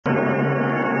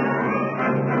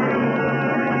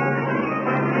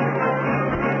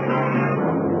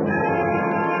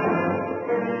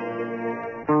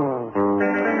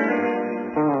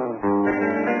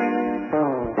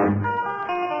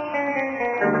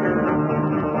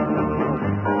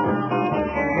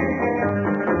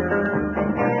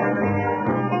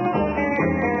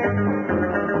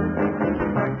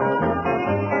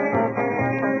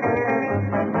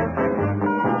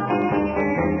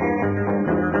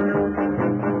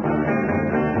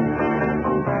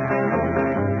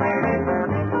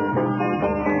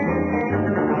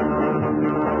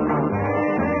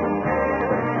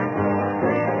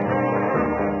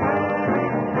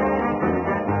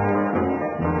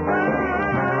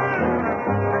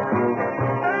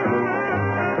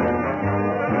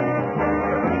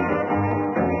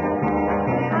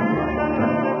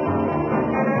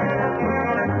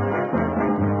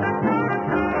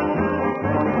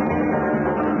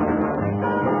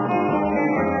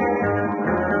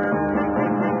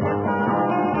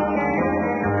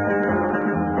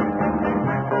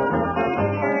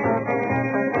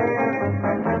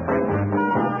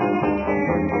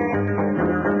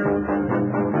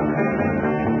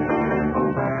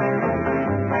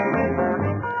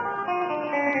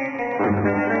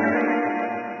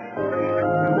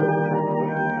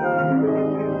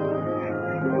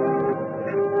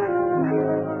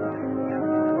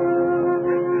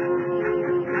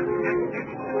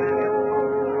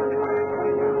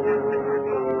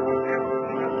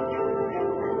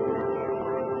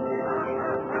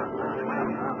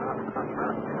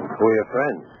Who are your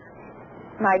friends?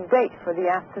 My date for the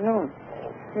afternoon.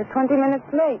 You're 20 minutes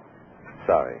late.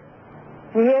 Sorry.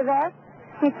 You hear that?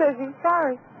 He says he's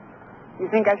sorry. You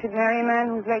think I should marry a man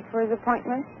who's late for his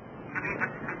appointment?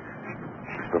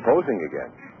 She's proposing again.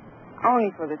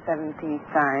 Only for the 17th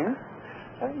time.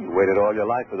 Well, you waited all your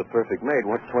life for the perfect maid.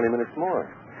 What's 20 minutes more?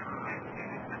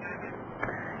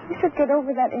 You should get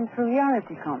over that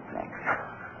inferiority complex.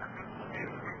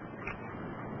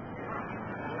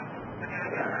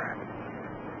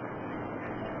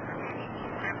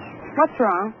 What's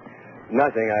wrong?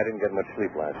 Nothing. I didn't get much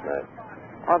sleep last night.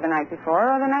 Or the night before,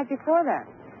 or the night before that.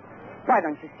 Why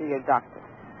don't you see your doctor?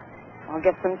 Or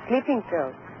get some sleeping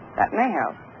pills. That may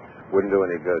help. Wouldn't do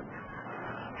any good.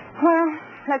 Well,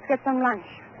 let's get some lunch.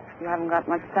 You haven't got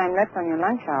much time left on your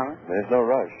lunch hour. There's no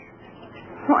rush.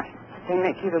 What? They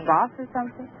make you the boss or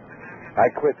something? I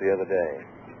quit the other day.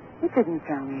 You didn't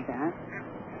tell me that.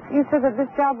 You said that this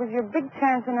job was your big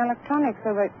chance in electronics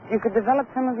so that you could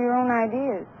develop some of your own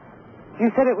ideas. You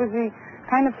said it was the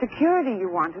kind of security you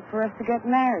wanted for us to get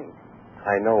married.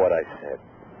 I know what I said.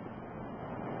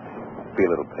 Be a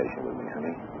little patient with me,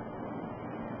 honey.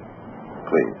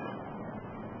 Please.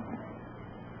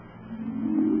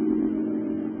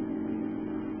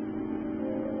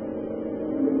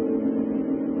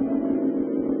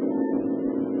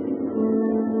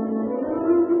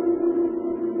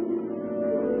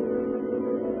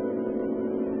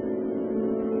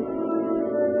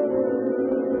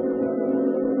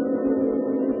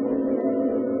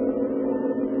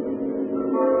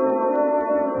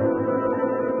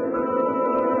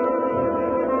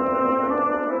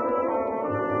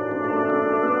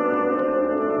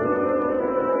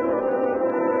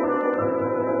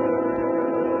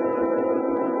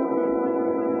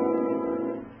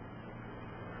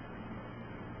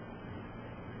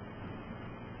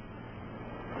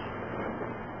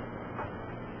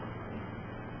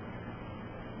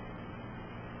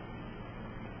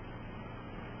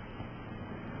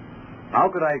 How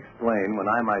could I explain when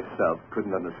I myself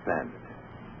couldn't understand it?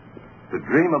 To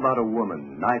dream about a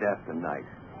woman night after night,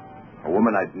 a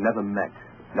woman I'd never met,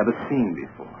 never seen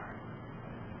before.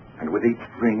 And with each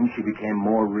dream, she became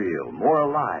more real, more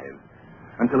alive,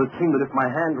 until it seemed that if my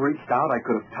hand reached out, I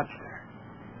could have touched her.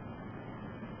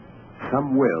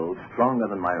 Some will, stronger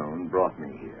than my own, brought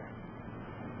me here.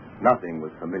 Nothing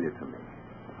was familiar to me.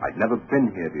 I'd never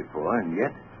been here before, and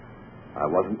yet I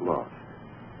wasn't lost.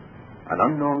 An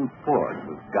unknown force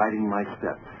was guiding my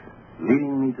steps,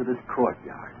 leading me to this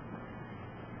courtyard.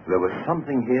 There was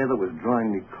something here that was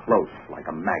drawing me close like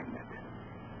a magnet.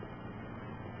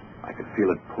 I could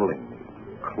feel it pulling me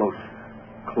closer,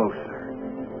 closer.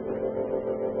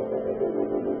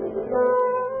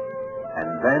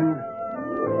 And then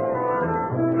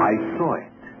I saw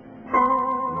it.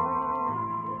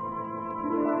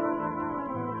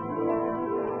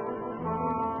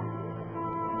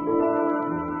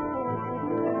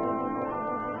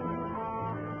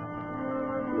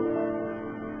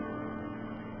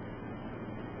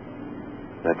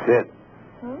 That's it.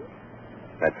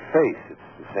 That face. It's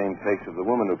the same face of the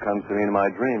woman who comes to me in my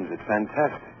dreams. It's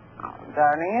fantastic. Oh,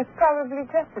 darling, it's probably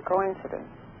just a coincidence.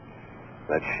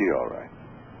 That's she, all right.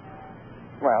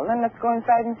 Well, then let's go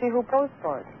inside and see who posed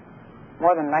for it.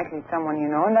 More than likely it's someone you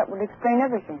know, and that would explain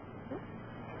everything.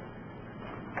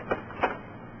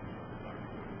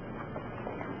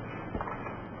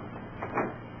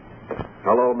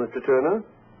 Hello, Mr. Turner.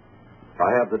 I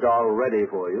have the doll ready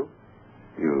for you.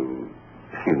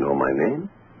 You know my name?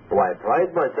 Oh, I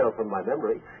pride myself on my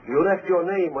memory. You left your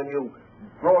name when you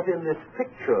brought in this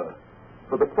picture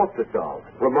for the portrait doll.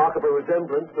 Remarkable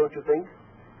resemblance, don't you think?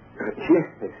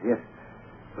 Yes.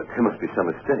 But there must be some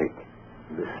mistake.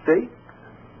 Mistake?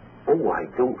 Oh, I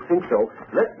don't think so.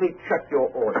 Let me check your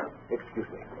order. Excuse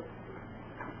me.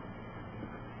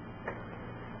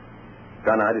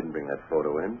 Donna, I didn't bring that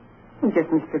photo in. He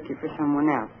just mistook you for someone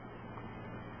else.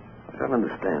 I don't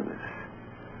understand this.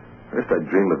 First I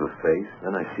dream of a face,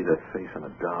 then I see that face on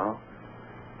a doll.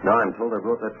 Now I'm told I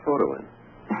brought that photo in.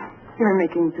 You're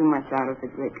making too much out of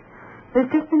it, Rick.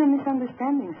 There's just been a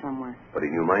misunderstanding somewhere. But he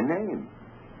knew my name.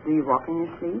 Do you walk in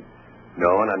your sleep?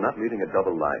 No, and I'm not leading a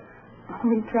double life.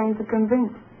 Only trying to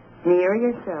convince me or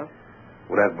yourself.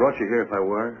 Would I have brought you here if I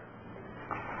were?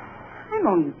 I'm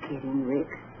only kidding,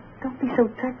 Rick. Don't be so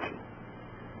touchy.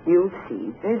 You'll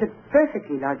see. There's a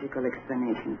perfectly logical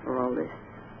explanation for all this.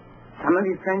 Some of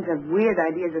your friends have weird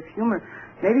ideas of humor.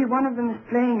 Maybe one of them is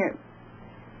playing a...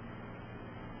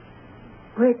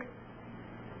 Rick,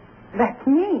 that's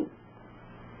me.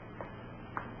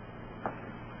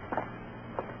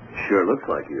 Sure looks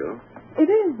like you. It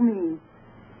is me.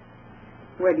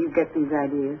 Where do you get these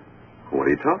ideas? What are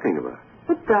you talking about?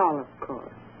 The doll, of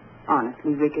course.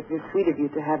 Honestly, Rick, it was sweet of you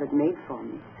to have it made for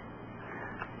me.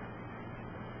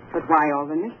 But why all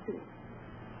the mystery?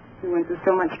 You went to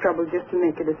so much trouble just to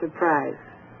make it a surprise.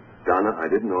 Donna, I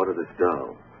didn't order this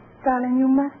doll. Darling, you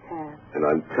must have. And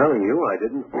I'm telling you, I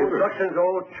didn't order it. Instructions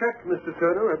all checked, Mr.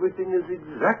 Turner. Everything is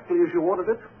exactly as you ordered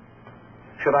it.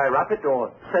 Should I wrap it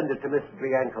or send it to Miss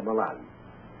Bianca Milan?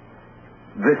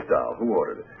 This doll, who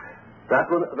ordered it? That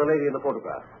one, the lady in the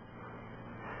photograph.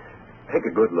 Take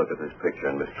a good look at this picture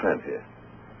and Miss Trent here.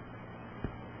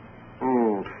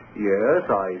 Yes,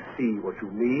 I see what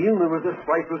you mean. There was a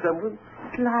slight resemblance.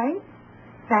 Slight?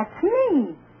 That's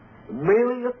me.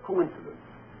 Merely a coincidence.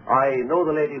 I know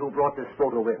the lady who brought this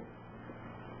photo in.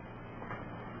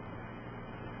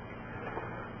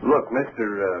 Look,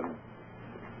 Mr.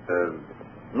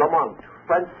 Lamont.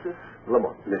 Francis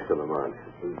Lamont. Mr. Lamont,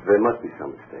 there must be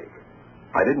some mistake.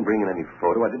 I didn't bring in any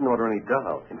photo. I didn't order any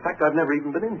doll. In fact, I've never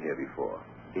even been in here before.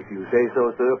 If you say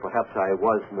so, sir, perhaps I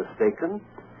was mistaken.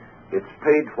 It's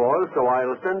paid for, so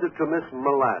I'll send it to Miss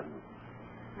Milan.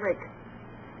 Rick,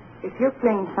 if you're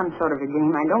playing some sort of a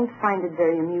game, I don't find it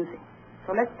very amusing.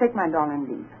 So let's take my doll and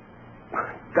leave.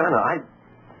 Donna,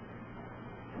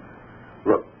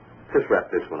 Look, just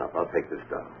wrap this one up. I'll take this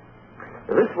doll.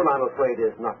 This one, I'm afraid,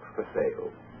 is not for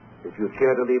sale. If you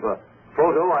care to leave a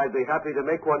photo, I'd be happy to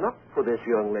make one up for this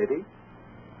young lady.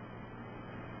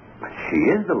 But she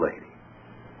is the lady.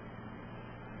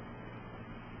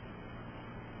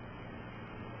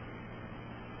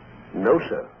 No,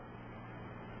 sir.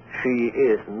 She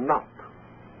is not.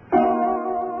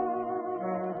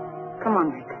 Come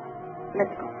on, Rick.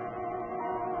 Let's go.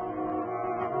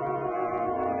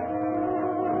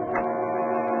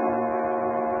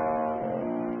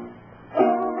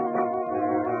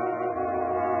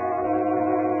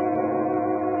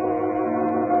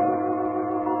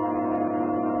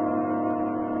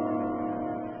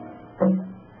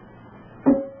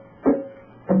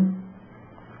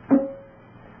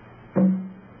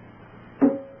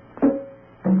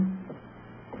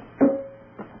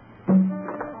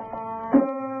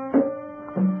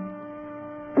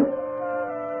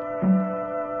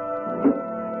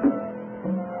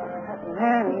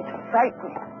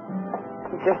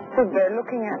 He just stood there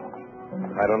looking at me.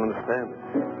 I don't understand it.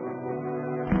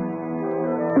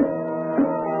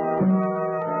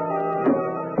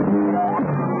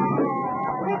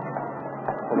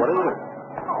 Well, what is it?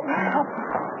 Oh, help me.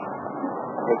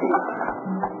 Take it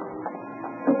easy.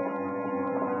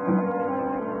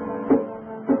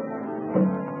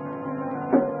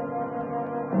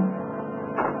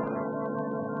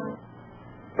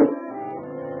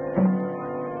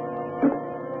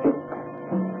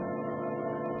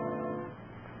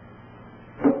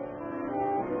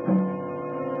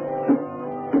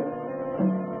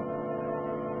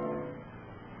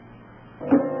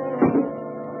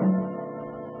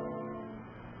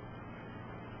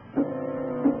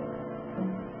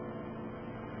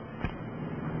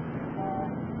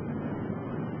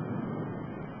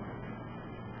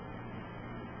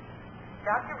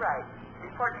 Dr. Wright,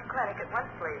 report to clinic at once,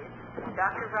 please.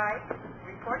 Dr. Wright,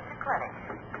 report to clinic.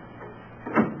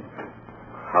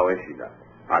 How is she, Doctor?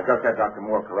 I just had Dr.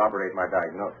 Moore corroborate my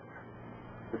diagnosis.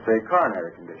 It's a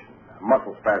coronary condition, a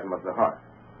muscle spasm of the heart.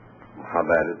 How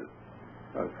bad is it?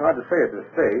 Well, it's hard to say at this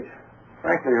stage.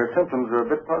 Frankly, her symptoms are a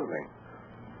bit puzzling.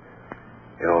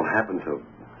 It all happened so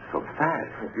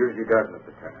fast. It usually does,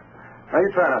 Mr. Turner. Now,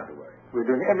 you try not to worry. We're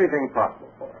doing everything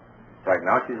possible for her. Right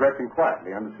now, she's resting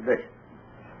quietly under sedation.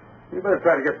 You better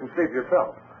try to get some sleep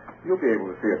yourself. You'll be able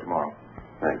to see her tomorrow.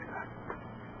 Thanks, Doc.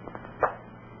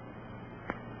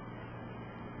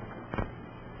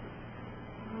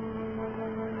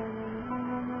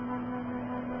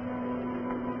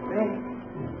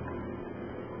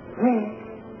 Rick,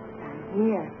 I'm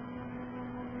here.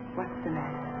 What's the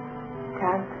matter?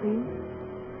 Can't sleep?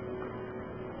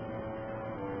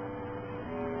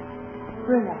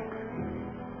 Relax.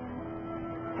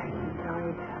 Let's enjoy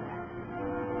each other.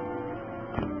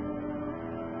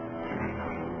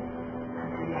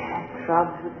 Until your head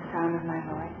throbs with the sound of my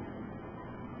voice.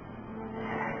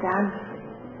 Dance with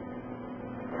you.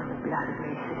 Till the blood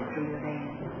races through your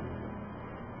veins.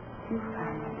 You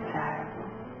find me desirable.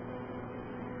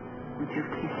 Would you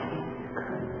kiss me if you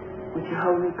could? Would you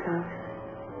hold me close?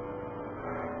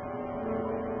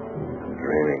 I'm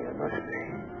dreaming, it must be.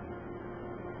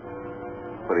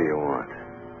 What do you want?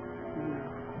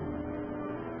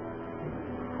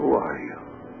 Who are you?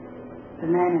 The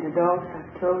man at the dogs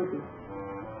I've told you.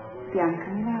 Bianca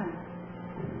Milan.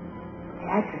 The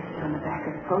address is on the back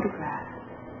of the photograph.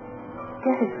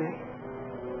 Get it, Rick.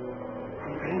 I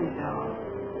dreamed it all.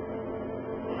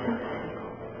 So sweet.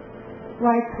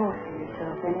 Why torture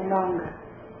yourself any longer?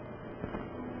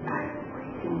 I'm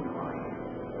waiting for you.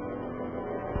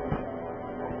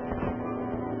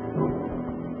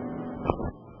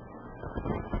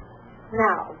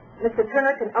 Now, Mr.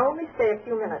 Turner can only stay a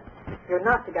few minutes. You're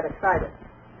not to get excited.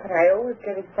 But I always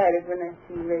get excited when I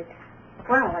see Rick.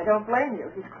 Well, I don't blame you.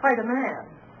 He's quite a man.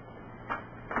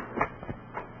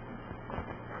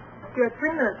 Your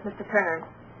 3 minutes, Mr. Turner.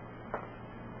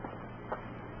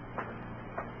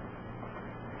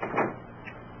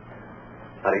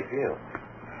 How do you feel?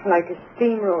 Like a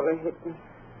steamroller hit me.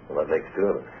 Well, that makes two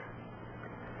of us.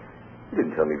 You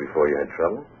didn't tell me before you had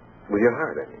trouble. With your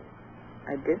heart, I mean.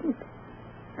 I didn't.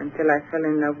 Until I fell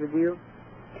in love with you.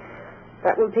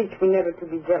 That will teach me never to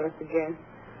be jealous again.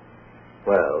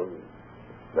 Well,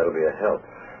 that'll be a help.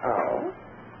 Oh?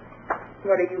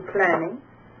 What are you planning?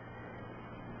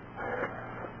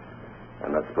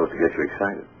 I'm not supposed to get you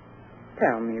excited.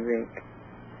 Tell me, Rick.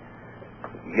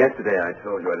 Yesterday I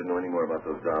told you I didn't know any more about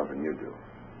those dolls than you do.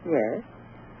 Yes?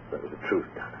 That was the truth,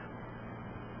 Donna.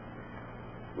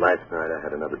 Last night I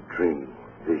had another dream,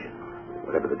 vision,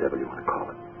 whatever the devil you want to call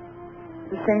it.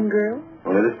 The same girl?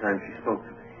 Only this time she spoke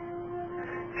to me.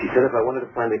 She said if I wanted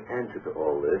to find the answer to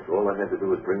all this, all I had to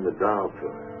do was bring the doll to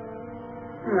her.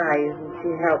 Why isn't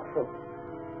she helpful?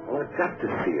 Well, I've got to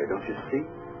see her, don't you see?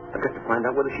 I've got to find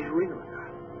out whether she's real or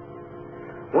not.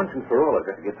 Once and for all, I've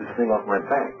got to get this thing off my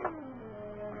back.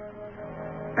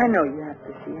 I know you have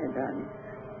to see her, darling.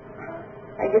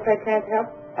 I guess I can't help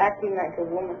acting like a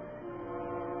woman.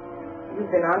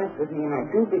 You've been honest with me, and I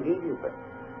do believe you, but...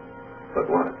 But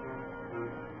what?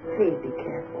 Please be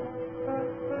careful.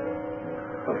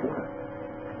 Of what?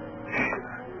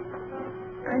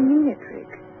 I mean it,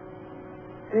 Rick.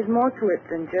 There's more to it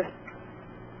than just,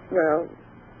 well,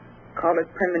 call it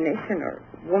premonition or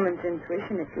woman's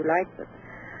intuition if you like, but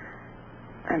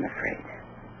I'm afraid.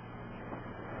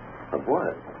 Of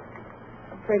what?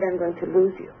 I'm afraid I'm going to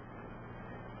lose you.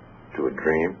 To a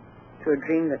dream? To a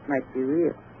dream that might be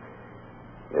real.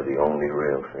 You're the only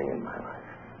real thing in my life.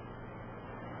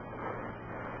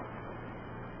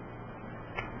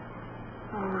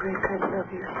 Oh, Rick, I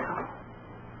love you so.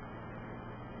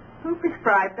 Who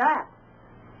prescribed that?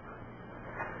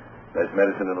 Best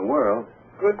medicine in the world.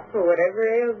 Good for whatever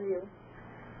ails you.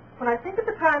 When I think of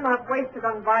the time I've wasted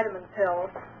on vitamin pills.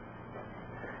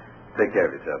 Take care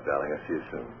of yourself, darling. I'll see you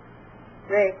soon.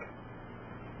 Rick,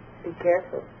 be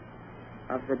careful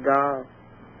of the doll.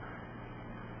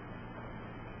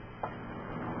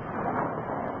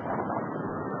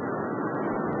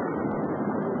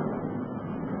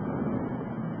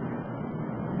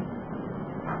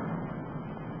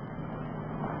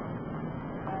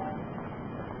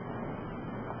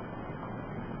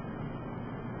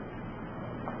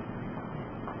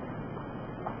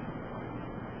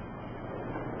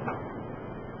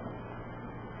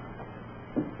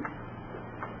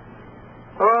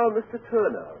 Mr.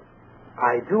 Turner,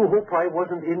 I do hope I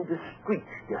wasn't indiscreet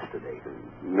yesterday.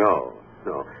 No.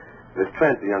 Miss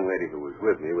Trent, the young lady who was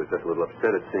with me, was just a little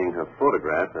upset at seeing her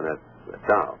photograph and that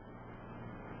doll.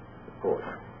 Of course.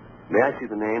 May I see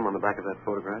the name on the back of that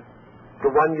photograph? The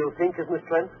one you think is Miss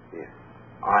Trent? Yes.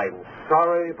 I'm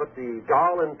sorry, but the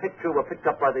doll and picture were picked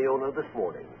up by the owner this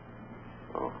morning.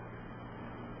 Oh.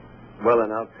 Well,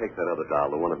 then I'll take that other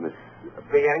doll, the one of Miss...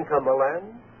 Bianca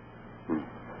Milan?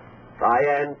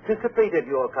 I anticipated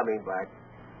your coming back.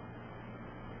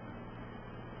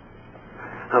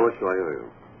 How much do I owe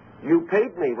you? You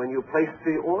paid me when you placed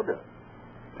the order.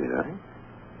 Did I?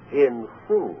 In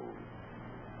full.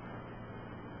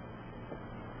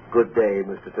 Good day,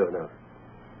 Mr. Turner.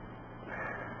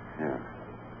 Yeah.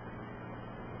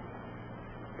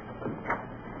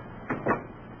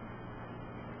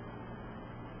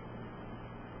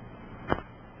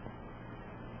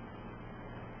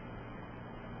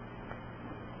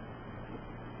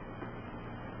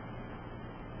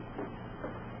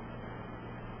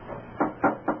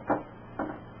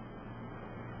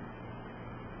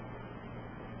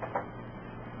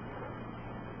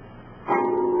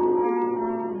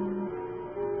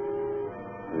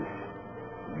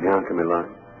 Bianca Milan.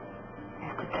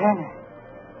 Mr. Turner,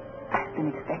 I've been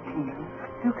expecting you.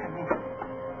 Do come in.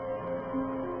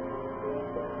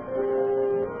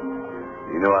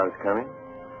 You know I was coming?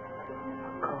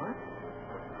 Of course.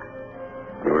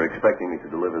 You were expecting me to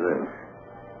deliver this.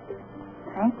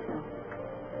 Thank you.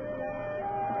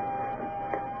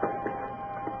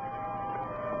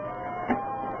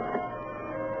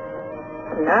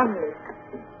 Lovely.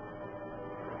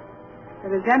 The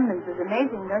resemblance is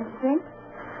amazing, don't you think?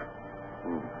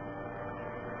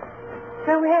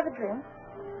 Shall we have a drink?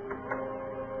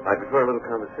 I prefer a little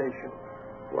conversation,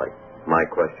 like My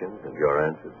questions and your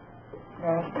answers.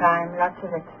 There's time, lots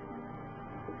of it.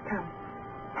 Come,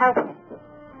 help me.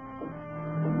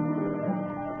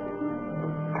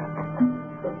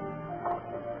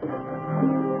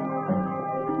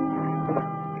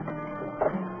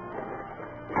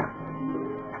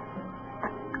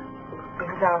 This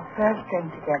is our first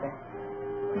drink together.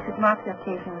 We should mark the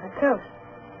occasion with a toast.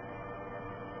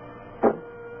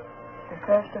 The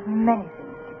first of many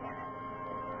things together.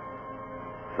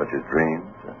 Such as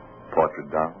dreams and portrait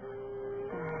dolls.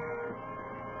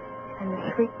 And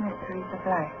the sweet mysteries of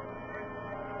life.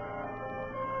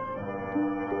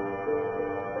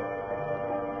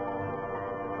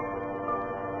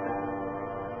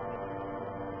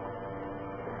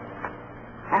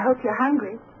 I hope you're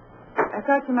hungry. I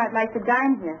thought you might like to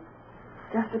dine here.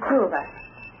 Just the two of us.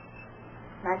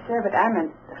 My servant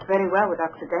Ammon does very well with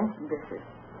Occidental dishes.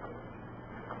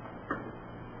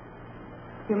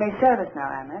 You may serve us now,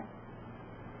 Ammon.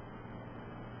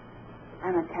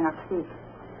 Ammon cannot speak.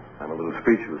 I'm a little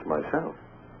speechless myself.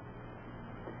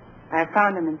 I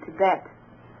found him in Tibet.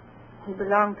 He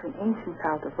belonged to an ancient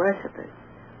cult of worshippers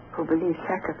who believed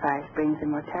sacrifice brings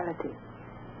immortality.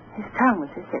 His tongue was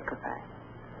his sacrifice.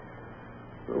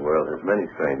 The world has many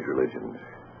strange religions.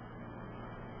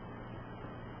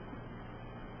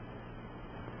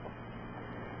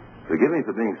 Forgive me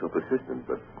for being so persistent,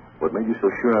 but what made you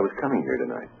so sure I was coming here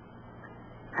tonight?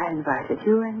 I invited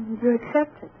you and you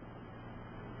accepted.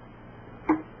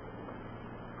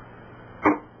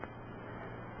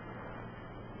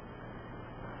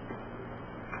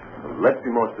 Let's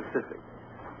be more specific.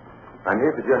 I'm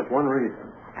here for just one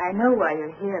reason. I know why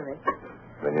you're here, Rick.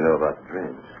 Then you know about the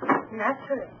dreams.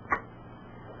 Naturally.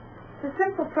 It's a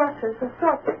simple process of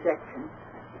thought projection,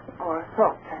 or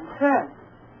thought transfer.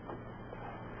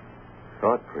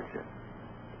 Thought projection.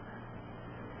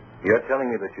 You're telling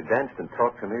me that you danced and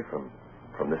talked to me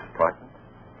from this apartment?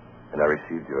 And I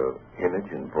received your image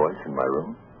and voice in my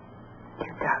room?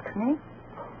 You doubt me?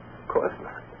 Of course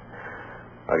not.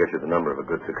 I'll get you the number of a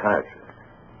good psychiatrist.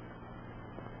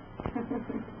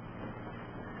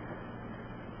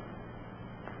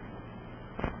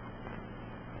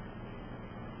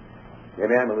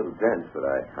 Maybe I'm a little dense, but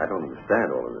I don't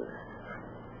understand all of this.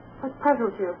 What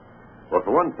puzzles you? Well,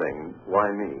 for one thing,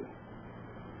 why me?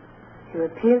 You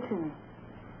appeal to me.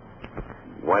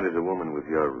 Why does a woman with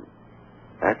your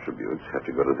attributes have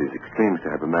to go to these extremes to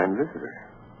have a man visit her?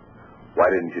 Why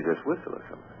didn't you just whistle or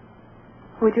something?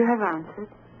 Would you have answered?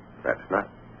 That's not.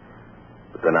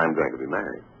 But then I'm going to be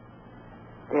married.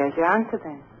 There's your answer,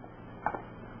 then.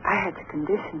 I had to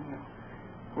condition you,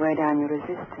 wear down your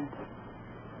resistance,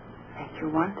 make you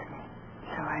want me.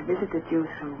 So I visited you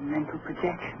through mental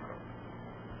projections.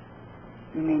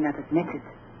 You may not admit it,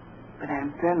 but I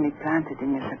am firmly planted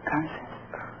in your subconscious.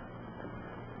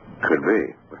 Could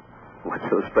be. But what's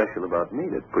so special about me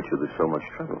that put you to so much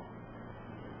trouble?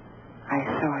 I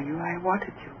saw you. I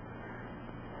wanted you.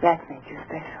 That made you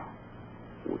special.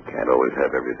 We can't always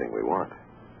have everything we want.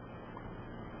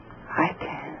 I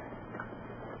can.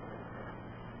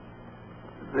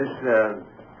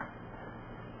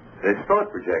 This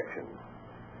thought projection,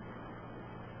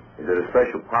 is it a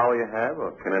special power you have,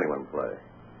 or can anyone play?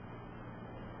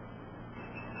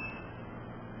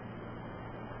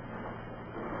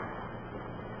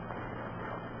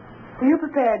 Will you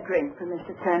prepare a drink for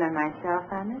Mr. Turner and myself,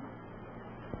 Ahmed?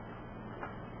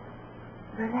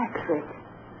 Relax, Rick.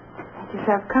 Make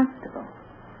yourself comfortable.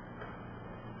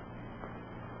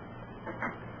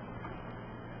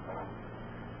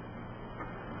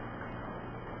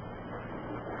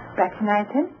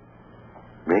 Vaccinated?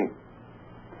 Me?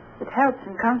 It helps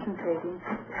in concentrating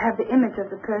to have the image of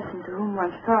the person to whom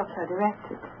one's thoughts are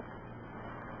directed.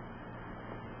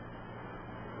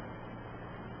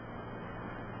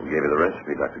 Who gave you the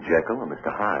recipe, Dr. Jekyll or Mr.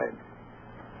 Hyde?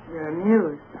 You're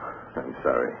amused. I'm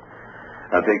sorry.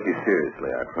 I'll take you seriously,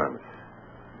 I promise.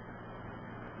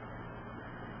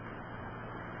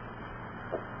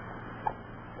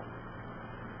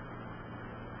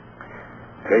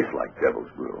 Tastes like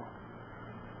devil's brew.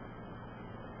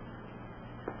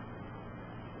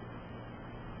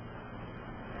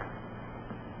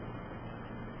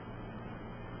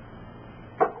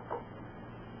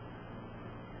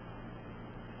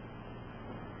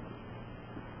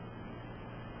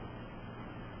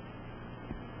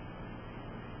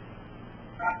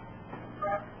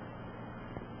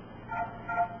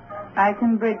 I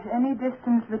can bridge any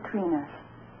distance between us,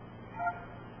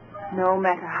 no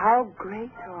matter how great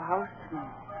or how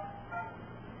small.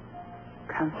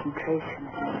 Concentration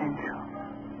is essential.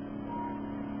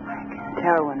 I can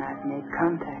tell when I've made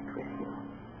contact with you,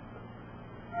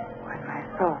 when my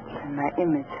thoughts and my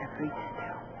image have reach to.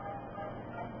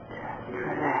 Just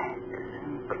relax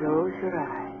and close your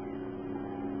eyes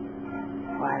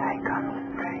while I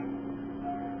concentrate.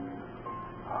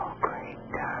 Oh, great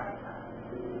Dharma.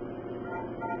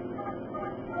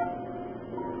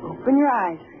 Open your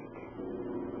eyes, Rick.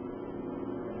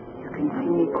 You can see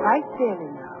me quite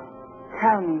clearly now.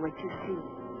 Tell me what you see.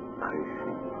 I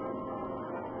see.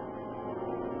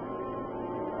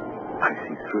 I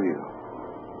see through you.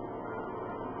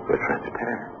 You're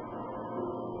transparent.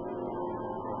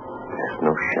 There's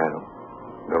no shadow,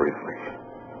 no reflection.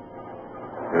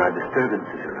 There are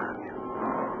disturbances around you.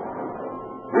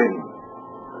 Wind,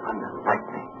 thunder,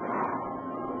 lightning.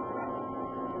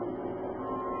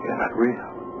 You're not real.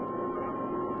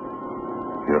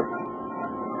 You're...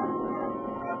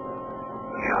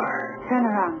 Turn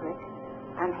around, Rick.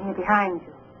 I'm here behind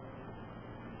you.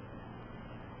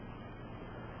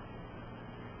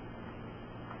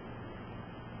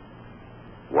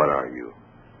 What are you?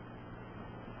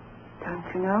 Don't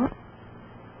you know?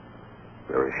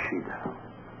 Where is she now?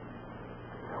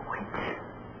 A witch.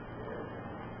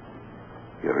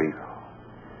 You're evil.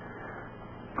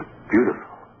 But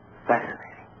beautiful.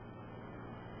 Fascinating.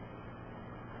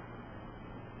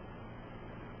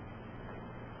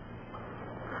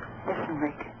 Listen,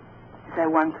 Rick. As I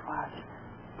once was,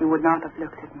 you would not have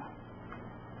looked at me.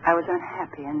 I was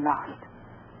unhappy and lost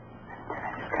until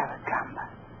I discovered Gamba.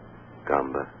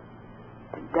 Gamba?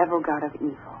 The devil god of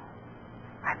evil.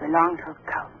 I belong to a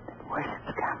cult that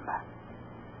worships Gamba.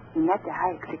 He met the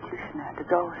high executioner at the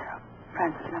doors of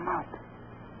Francis Lamont.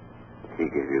 He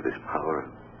gave you this power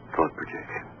of thought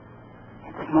projection.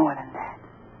 It's more than that.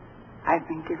 I've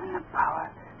been given the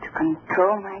power to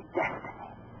control my destiny.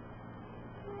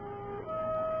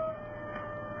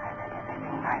 I've had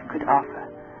everything life could offer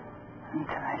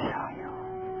until I saw you.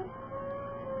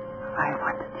 I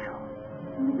wanted you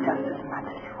just as much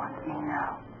as you want me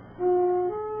now.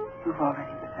 You've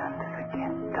already begun to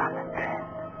forget Donna Trent.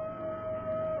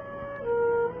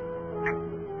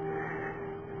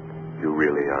 You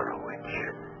really are a witch.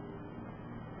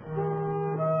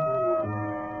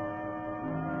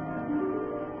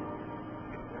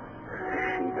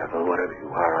 She-devil, whatever you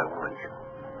are, I want you.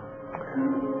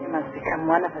 You must become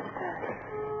one of us first.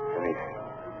 Anything.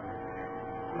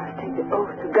 You must take the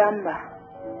oath to Gamba.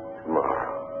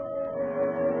 Tomorrow.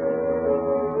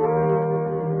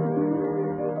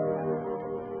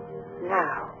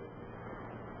 Now.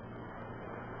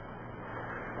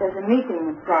 There's a meeting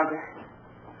in progress.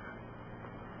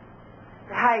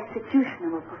 The High Executioner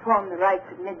will perform the rites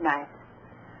at midnight.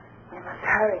 We must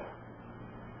hurry.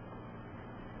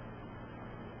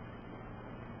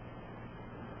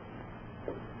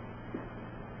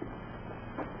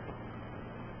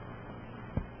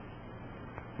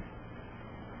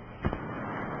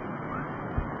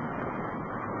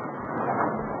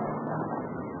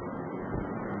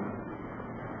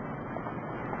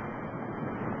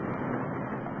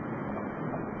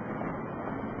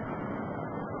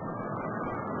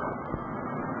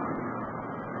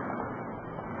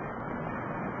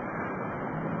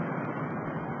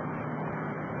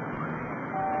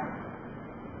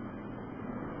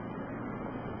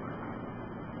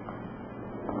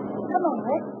 Come on,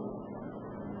 Rick.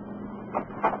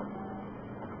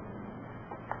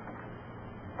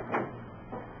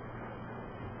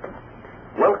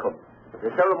 Welcome. The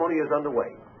ceremony is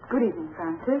underway. Good evening,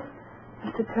 Francis.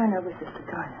 Mr. Turner wishes to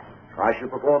join us. I shall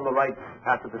perform the rites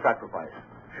after the sacrifice.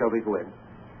 Shall we go in?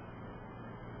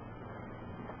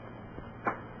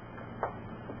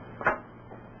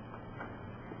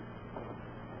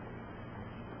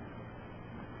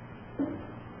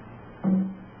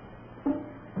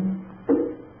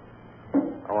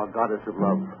 Our goddess of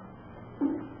love.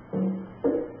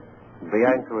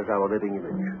 Bianca is our living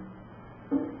image.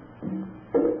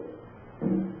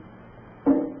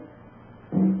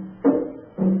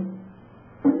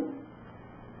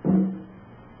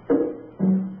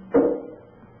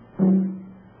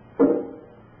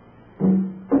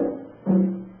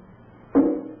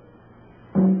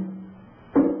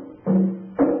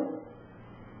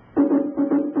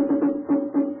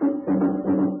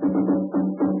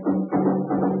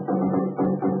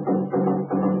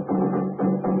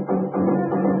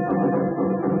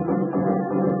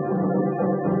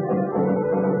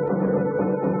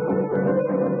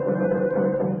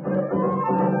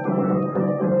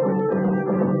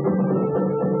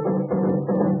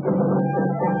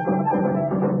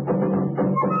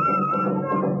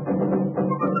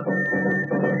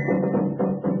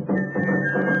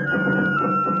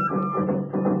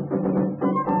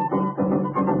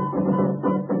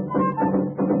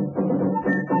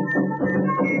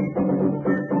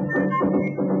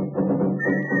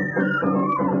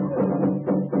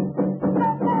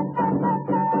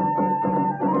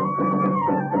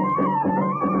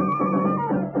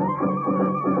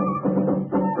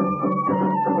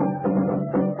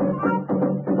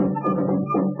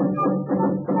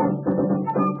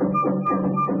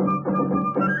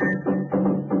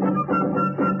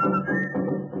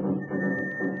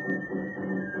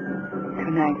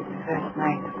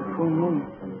 full moon.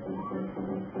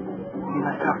 We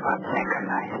must offer up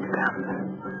sacrifice to Gamba.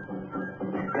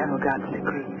 The devil gods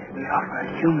decree we offer a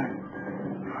human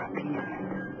for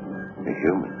appeasement. A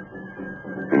human?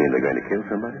 You mean they're going to kill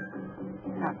somebody?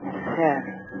 Not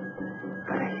necessarily.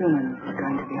 But a human is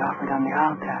going to be offered on the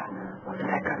altar of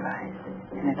sacrifice.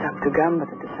 And it's up to Gamba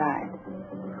to decide.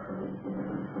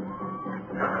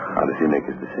 How does he make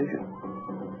his decision?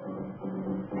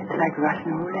 It's like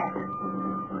Russian roulette.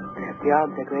 Except the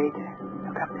odds are greater.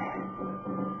 Look up there.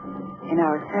 In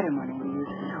our ceremony, we use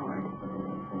a sword,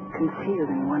 concealed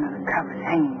in one of the covers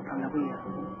hanging from the wheel.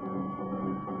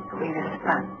 The wheel is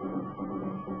spun,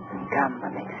 and Gamba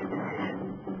makes his decision.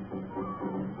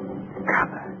 The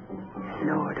cover is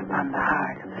lowered upon the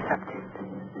heart of the subject.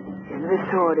 If the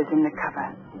sword is in the cover,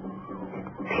 it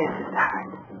pierces the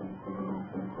heart.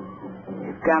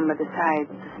 If Gamba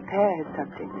decides to spare his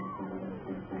subject,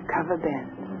 the cover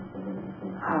bends,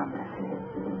 harmlessly.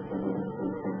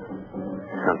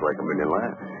 Sounds like a million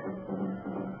laughs.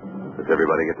 Does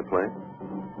everybody get to play?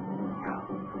 No.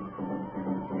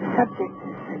 The subject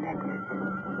is selected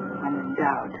when in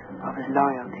doubt of his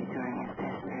loyalty during his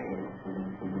test period.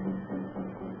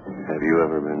 Have you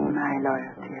ever been... My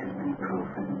loyalty has been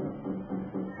proven.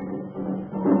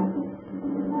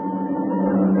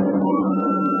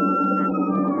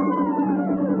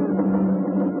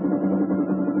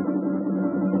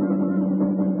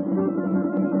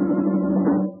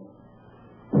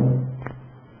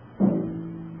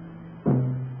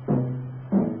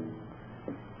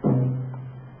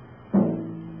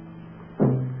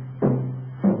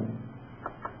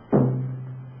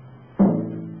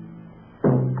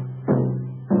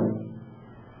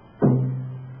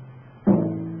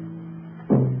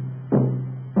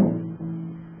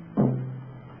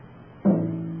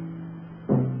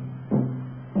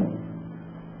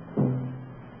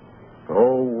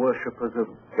 Worshippers of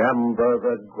Gamba,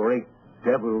 the great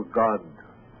devil god,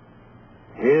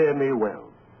 hear me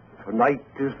well. Tonight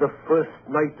is the first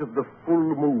night of the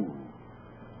full moon.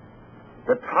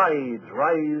 The tides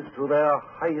rise to their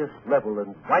highest level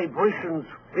and vibrations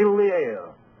fill the air.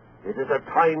 It is a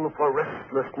time for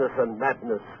restlessness and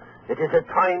madness. It is a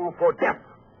time for death.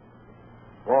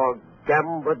 For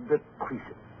Gamba decrees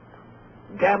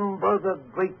it. Gamba, the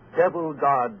great devil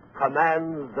god,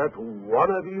 commands that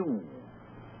one of you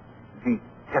be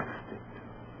tested.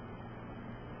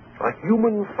 A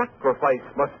human sacrifice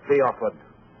must be offered.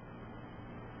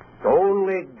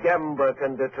 Only Gamba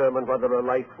can determine whether a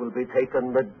life will be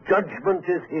taken. The judgment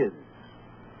is his.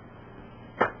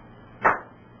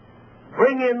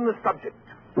 Bring in the subject.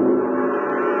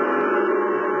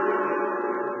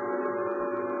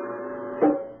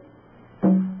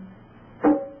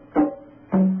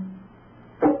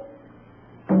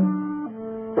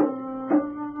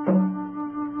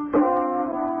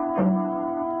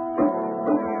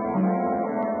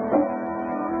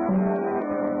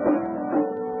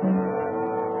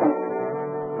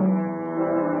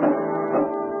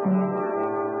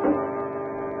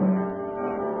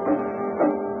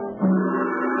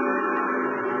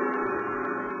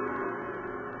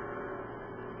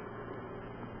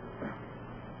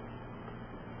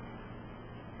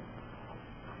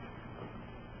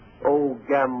 O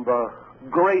Gamba,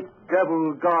 great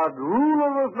devil god,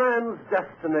 ruler of man's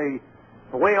destiny,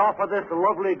 we offer this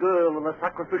lovely girl on the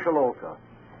sacrificial altar.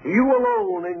 You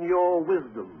alone, in your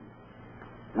wisdom,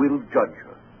 will judge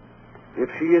her. If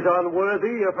she is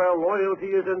unworthy, if her loyalty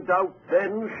is in doubt,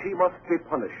 then she must be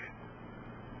punished.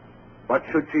 But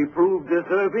should she prove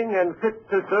deserving and fit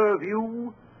to serve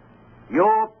you,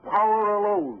 your power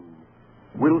alone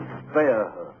will spare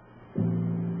her.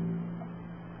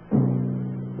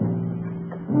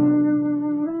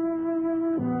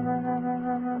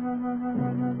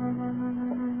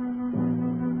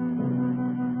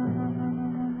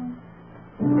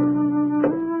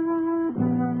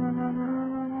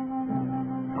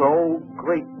 Go,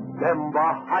 great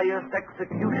Gamba, highest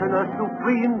executioner,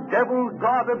 supreme devil,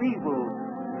 god of evil,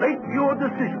 make your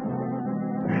decision.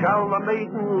 Shall the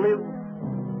maiden live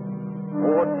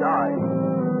or die?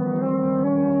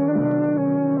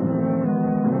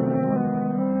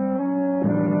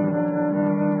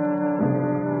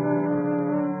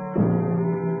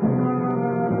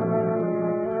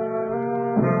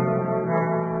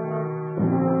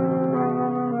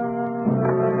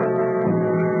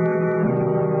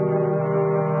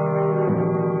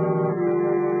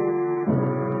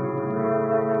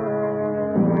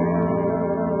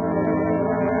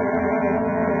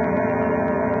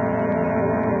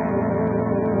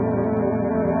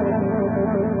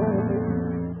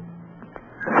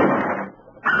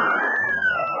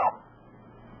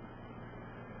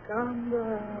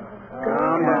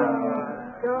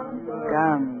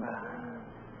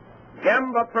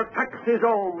 Gamba protects his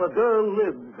own. The girl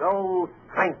lives. Oh,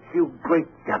 thank you, great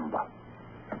Gamba.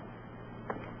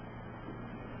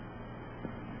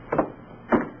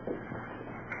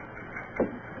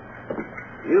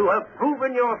 You have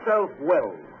proven yourself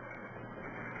well.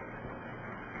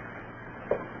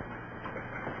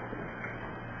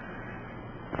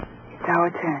 It's our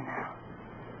turn now.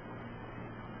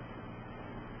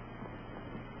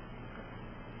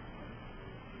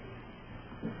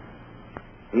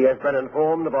 He has been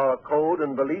informed of our code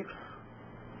and beliefs.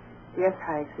 Yes,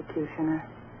 High Executioner.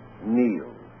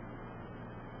 Kneel.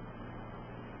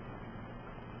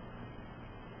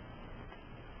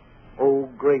 Oh,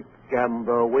 great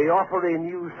Gamba, we offer a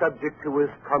new subject who has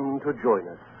come to join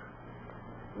us.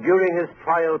 During his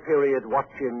trial period,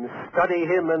 watch him, study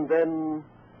him, and then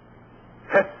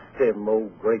test him,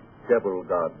 O great devil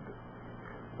god.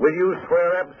 Will you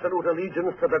swear absolute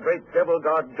allegiance to the great devil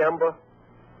god Gamba?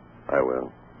 I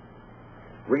will.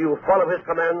 Will you follow his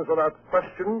commands without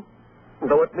question,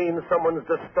 though it means someone's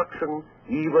destruction,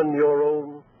 even your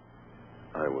own?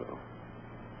 I will.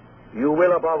 You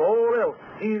will, above all else,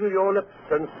 seal your lips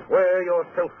and swear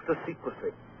yourself to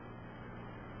secrecy.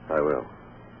 I will.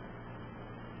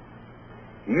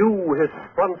 You, his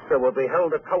sponsor, will be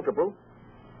held accountable.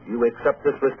 You accept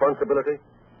this responsibility?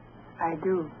 I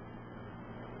do.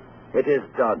 It is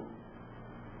done.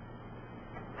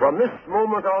 From this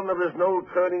moment on, there is no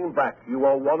turning back. You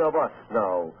are one of us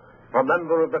now, a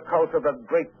member of the cult of the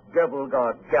great devil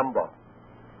god, Gamba.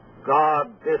 Guard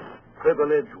this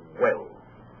privilege well.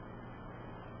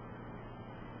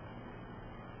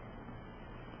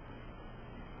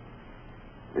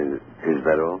 Is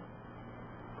that all?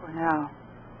 For now.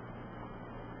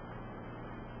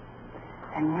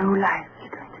 A new life is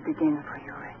going to begin for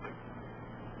you, Rick.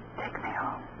 Take me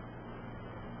home.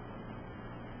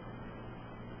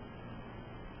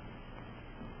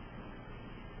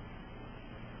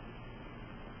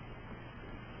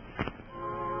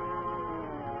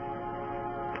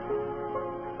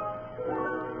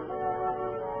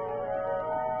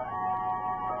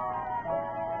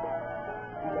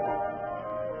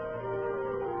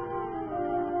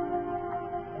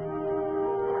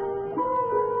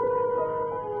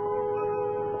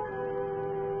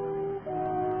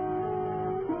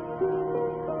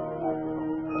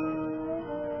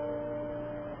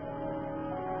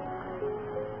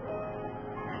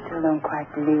 You don't quite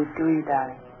believe, do you,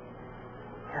 darling?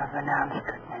 You have renounced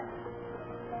goodness.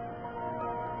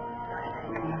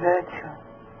 Forsaken virtue.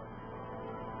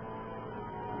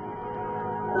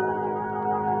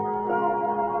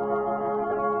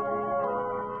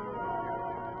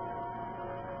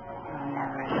 You'll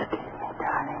never escape me,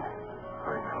 darling. I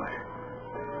know it.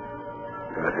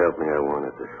 God help me, I want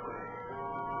it this way.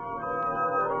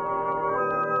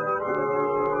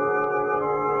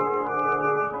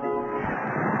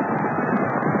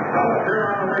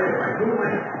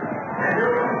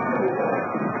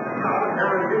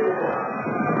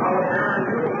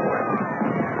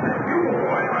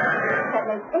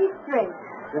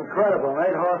 Incredible,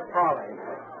 8-horse Polly.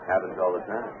 Happens all the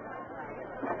time.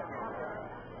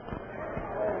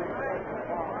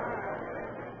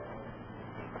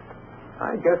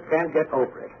 I just can't get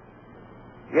over it.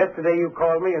 Yesterday you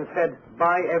called me and said,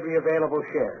 buy every available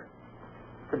share.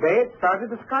 Today it started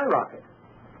to skyrocket.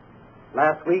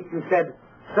 Last week you said,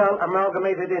 sell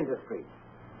Amalgamated Industries.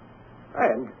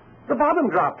 And the bottom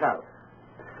dropped out.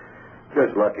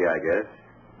 Just lucky, I guess.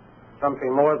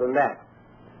 Something more than that.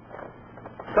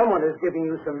 Someone is giving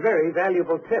you some very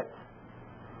valuable tips.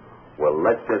 Well,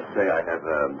 let's just say I have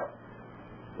a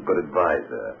good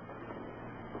advisor.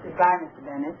 Goodbye, Mr.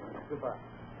 Bennett. Goodbye.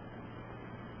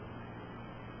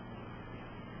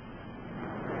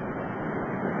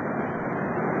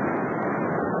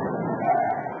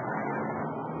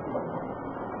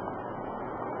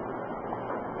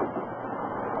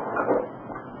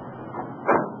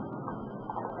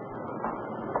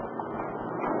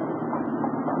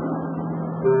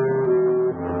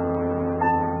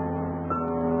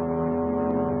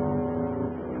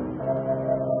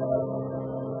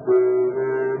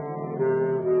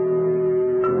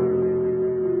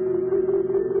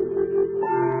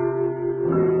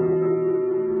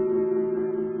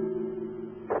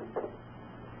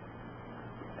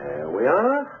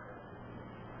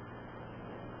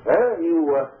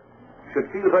 Should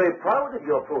feel very proud of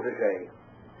your protege.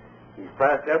 He's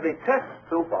passed every test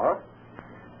so far.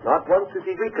 Not once has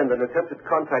he weakened an attempted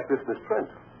contact with Miss Trent.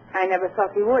 I never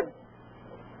thought he would.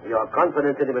 Your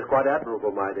confidence in him is quite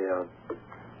admirable, my dear.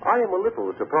 I am a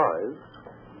little surprised.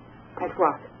 At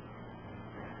what?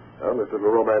 Well, this little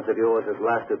romance of yours has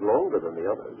lasted longer than the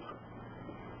others.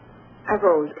 I've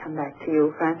always come back to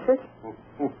you, Francis.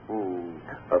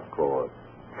 Of course.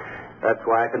 That's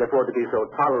why I can afford to be so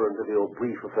tolerant of your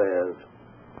brief affairs.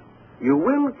 You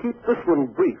will keep this one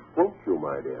brief, won't you,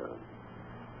 my dear?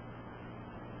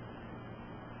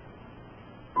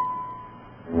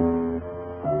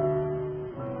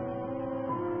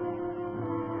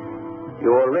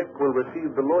 Your Rick will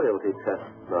receive the loyalty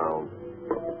test now.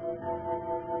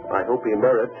 I hope he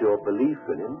merits your belief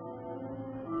in him.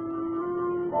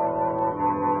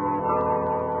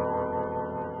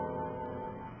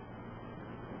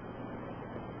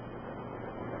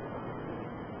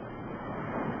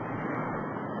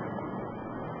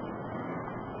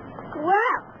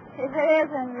 If it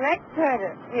isn't Rick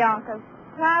Turner, Yonkers,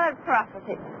 private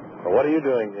property. Well, what are you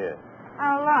doing here?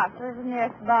 I'm lost. There's a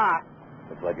nearest bar.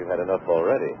 Looks like you've had enough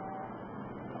already.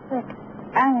 Rick,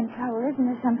 I'm in trouble. Isn't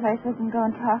there someplace we can go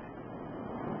and talk?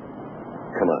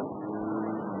 Come on.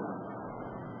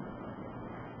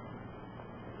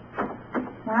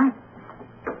 What?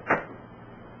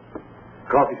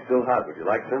 Coffee's still hot. Would you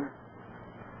like some?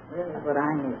 This is what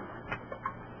I need.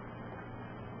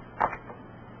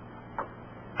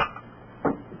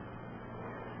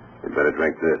 You'd better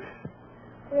drink this.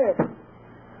 Yes.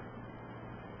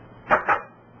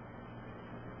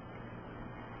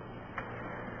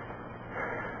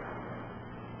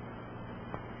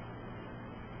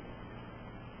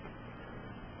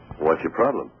 What's your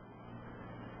problem?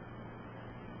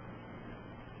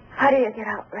 How do you get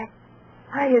out, Rick?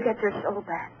 How do you get your soul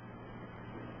back?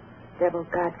 Devil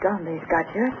God Gumby's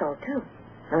got your soul, too.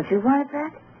 Don't you want it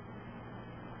back?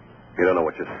 You don't know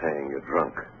what you're saying. You're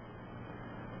drunk.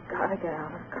 Gotta get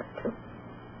out. I've got to.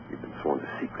 You've been sworn to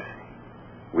secrecy.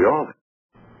 We all have.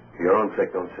 For your own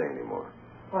sake, don't say any more.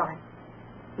 Why?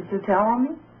 Did you tell on me?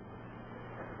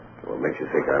 What makes you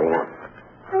think I won't?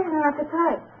 You're not the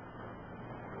type.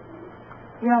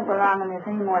 You don't belong in this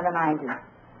any more than I do.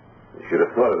 You should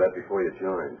have thought of that before you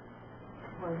joined.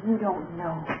 Well, you don't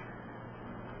know.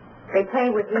 They play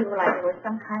with evil like it was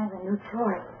some kind of a new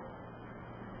toy.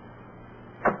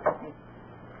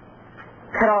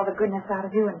 They cut all the goodness out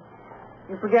of you and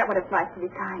you forget what it's like to be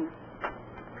kind.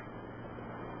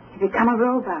 You become a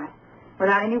robot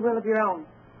without any will of your own.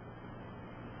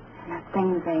 And the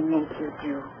things they make you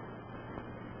do.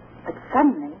 But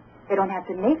suddenly, they don't have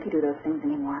to make you do those things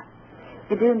anymore.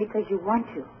 You do them because you want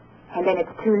to. And then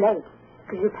it's too late,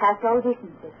 because you passed all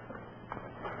distances.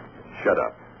 Shut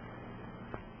up.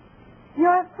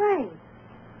 You're afraid.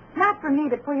 Not for me,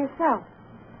 but for yourself.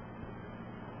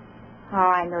 Oh,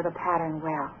 I know the pattern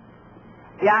well.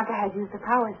 Bianca has used her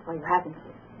powers for you, hasn't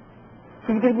she?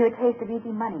 She's given you a taste of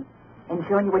easy money and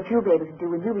shown you what you'll be able to do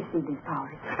when you receive these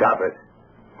powers. Stop it.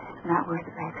 It's not worth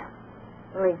it, Rick.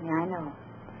 Believe me, I know.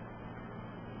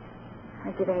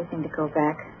 I'd give anything to go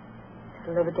back.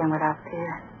 To live again without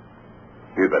fear.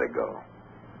 You better go.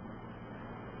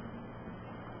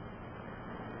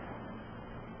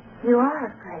 You are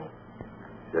afraid.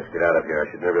 Just get out of here.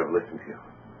 I should never have listened to you.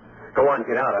 Go on,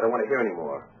 get out. I don't want to hear any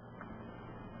more.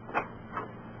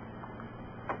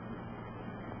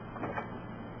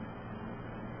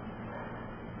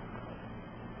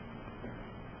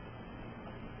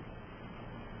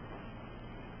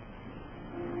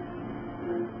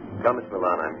 Come, Miss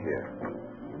Milan, I'm here.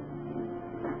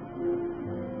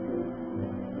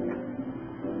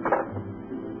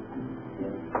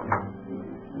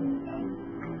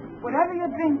 Whatever you're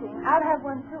drinking, I'll have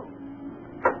one too.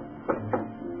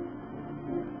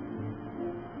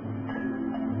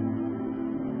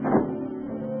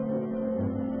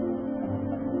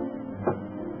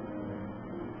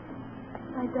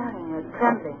 My darling, you're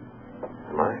trembling.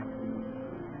 Am I?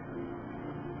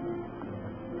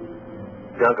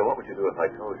 Bianca, what would you do if I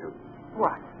told you?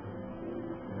 What?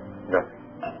 Nothing.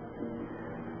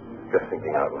 Just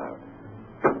thinking out loud.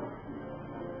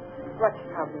 What's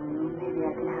troubling you? Maybe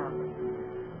I can help.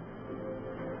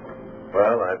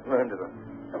 Well, I've learned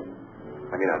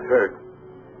I've heard.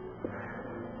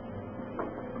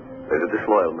 There's a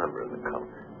disloyal member of the cult.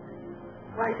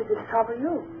 Why should this trouble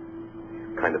you?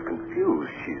 Kind of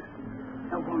confused. She's...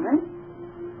 A woman?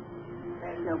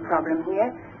 There's no problem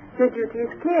here. Your duty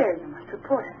is clear. You must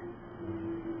report it.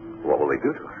 What will they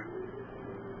do to her?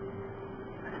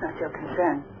 It's not your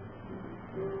concern.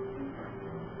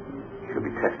 She'll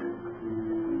be tested.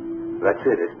 That's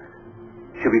it, isn't it?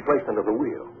 She'll be placed under the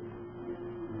wheel.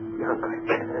 Bianca, I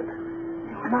can't.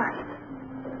 You must.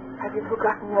 Have you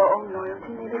forgotten your own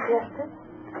loyalty may be tested?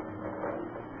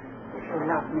 If you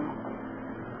love me,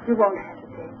 you won't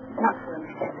hesitate. Not for a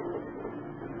minute.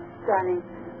 Darling,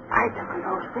 I took an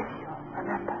oath with you,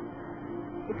 remember?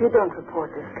 If you don't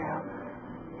report this girl,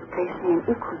 you place me in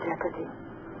equal jeopardy.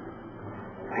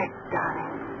 Rick,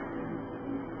 darling,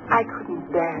 I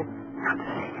couldn't bear not to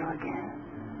see you again.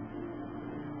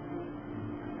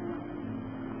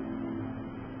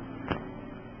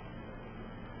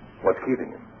 What's keeping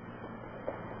him?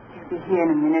 He'll be here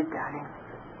in a minute, darling.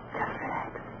 Just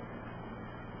relax.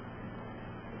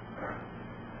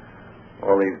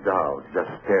 All these dolls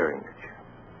just staring at you.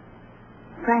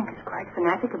 Frank is quite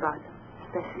fanatic about them,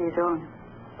 especially his own.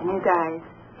 In his eyes,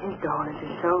 his doll is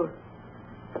his soul.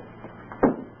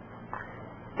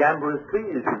 Gamble is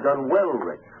pleased. You've done well,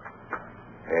 Rick.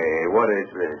 Hey, what is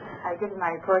this? I given my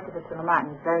report to Mr. Lamont,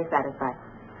 and he's very satisfied.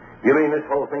 You mean this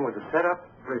whole thing was a setup?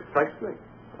 Precisely.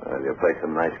 Well, you play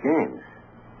some nice games.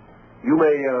 You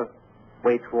may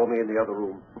wait for me in the other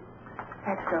room.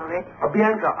 That's all, Rick.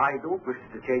 Bianca, I don't wish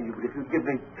to change you, but if you'd give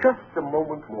me just a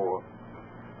moment more.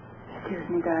 Excuse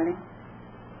me, darling.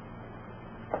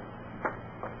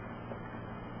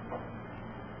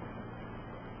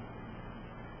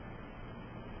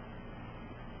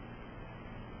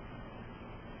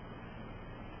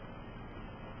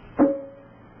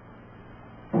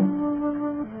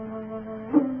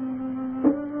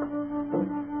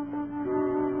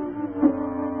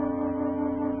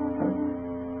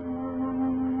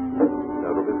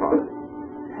 That'll be fine.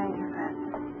 Thank you,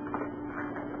 Francis.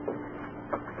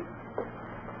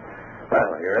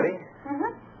 Well, you ready?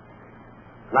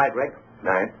 Mm-hmm. Night, Rick.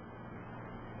 Night.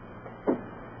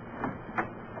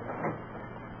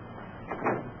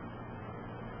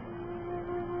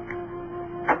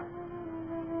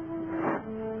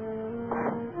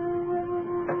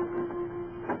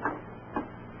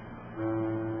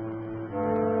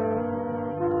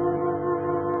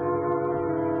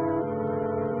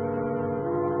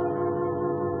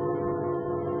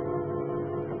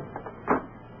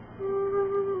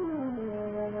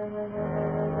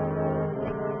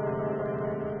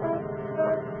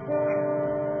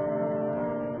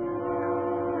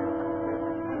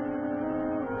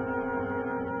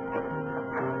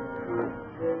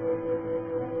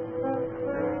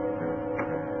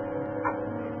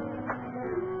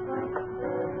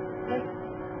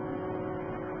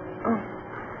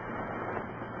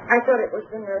 I thought it was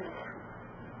the nurse.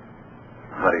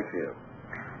 How do you feel?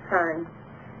 Fine.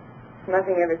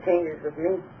 Nothing ever changes with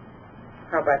me.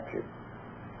 How about you?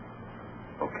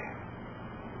 Okay.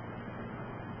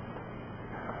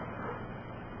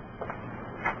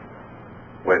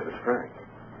 Where's Miss Frank?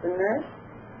 The nurse?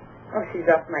 Oh, she's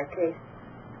off my case.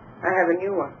 I have a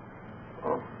new one.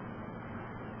 Oh.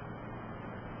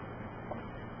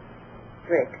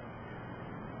 Rick.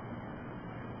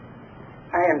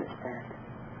 I understand.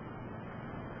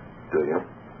 Do you?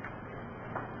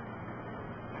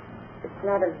 It's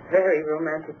not a very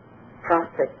romantic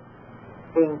prospect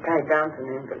being tied down to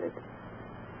an invalid.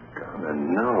 Donna,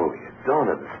 no, you don't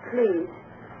understand. Please.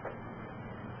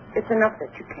 It's enough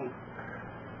that you came.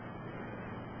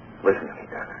 Listen to me,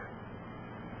 Donna.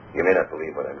 You may not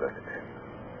believe what I'm going to tell you.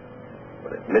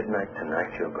 But at midnight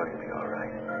tonight, you're going to be all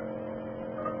right.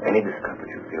 Any discomfort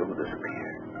you feel will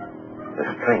disappear. The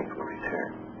strength will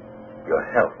return. Your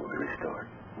health will be restored.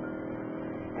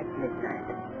 At midnight.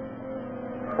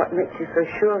 What makes you so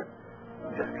sure?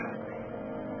 Just trust me.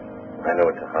 I know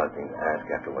it's a hard thing to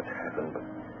ask after what's happened, but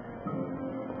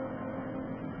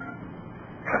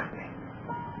trust me.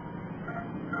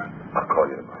 I'll call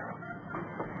you tomorrow.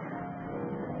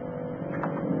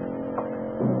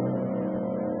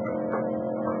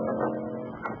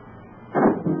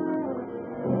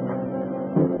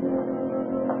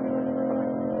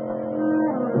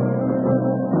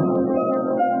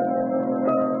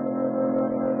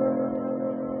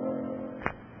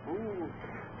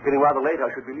 Getting rather late.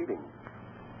 I should be leaving.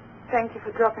 Thank you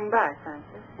for dropping by,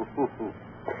 Francis.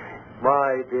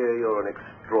 My dear, you're an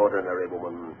extraordinary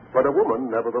woman. But a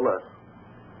woman, nevertheless.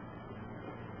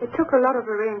 It took a lot of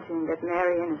arranging that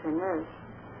Mary in as a nurse.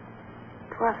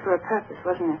 It was for a purpose,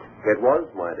 wasn't it? It was,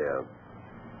 my dear.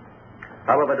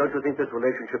 However, don't you think this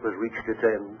relationship has reached its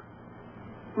end?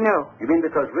 No. You mean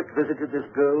because Rick visited this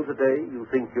girl today, you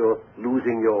think you're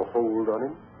losing your hold on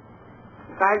him?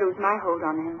 If I lose my hold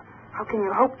on him, how can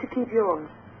you hope to keep yours?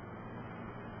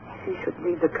 If he should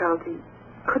leave the cult, he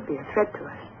could be a threat to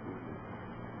us.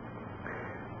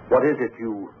 What is it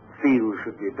you feel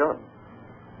should be done?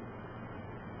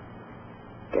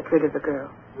 Get rid of the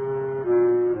girl.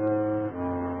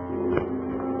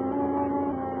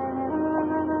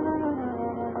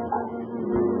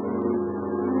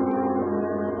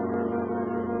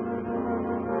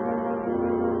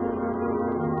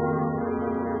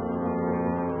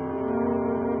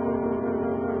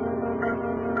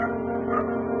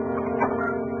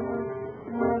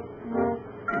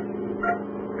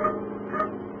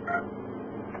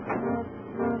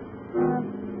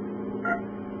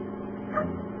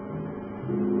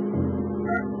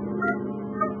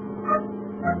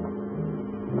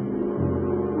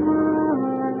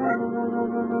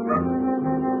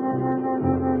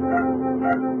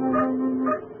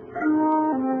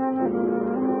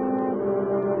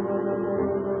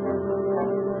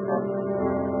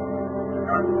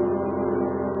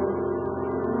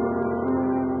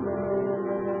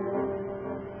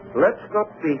 Let's not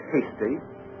be hasty.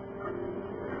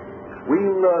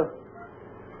 We'll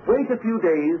wait a few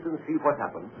days and see what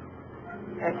happens.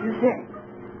 As you say.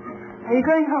 Are you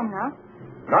going home now?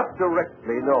 Not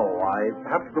directly, no. I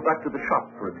have to go back to the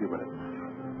shop for a few minutes.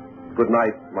 Good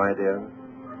night, my dear.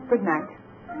 Good night.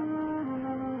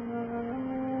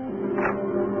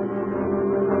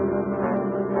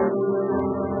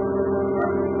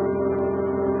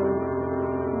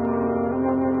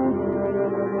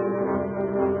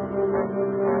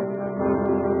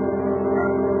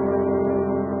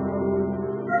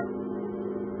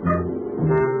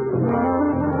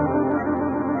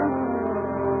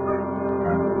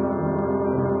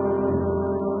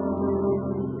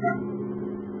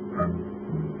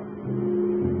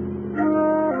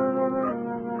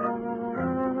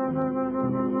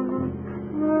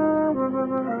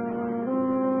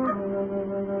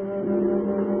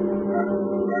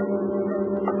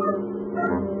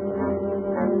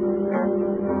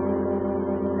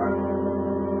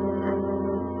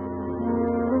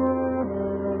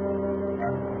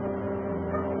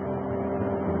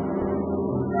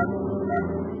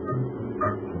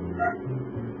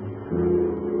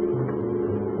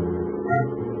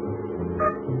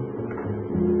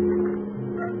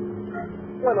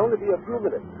 Well, only be a few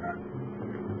minutes.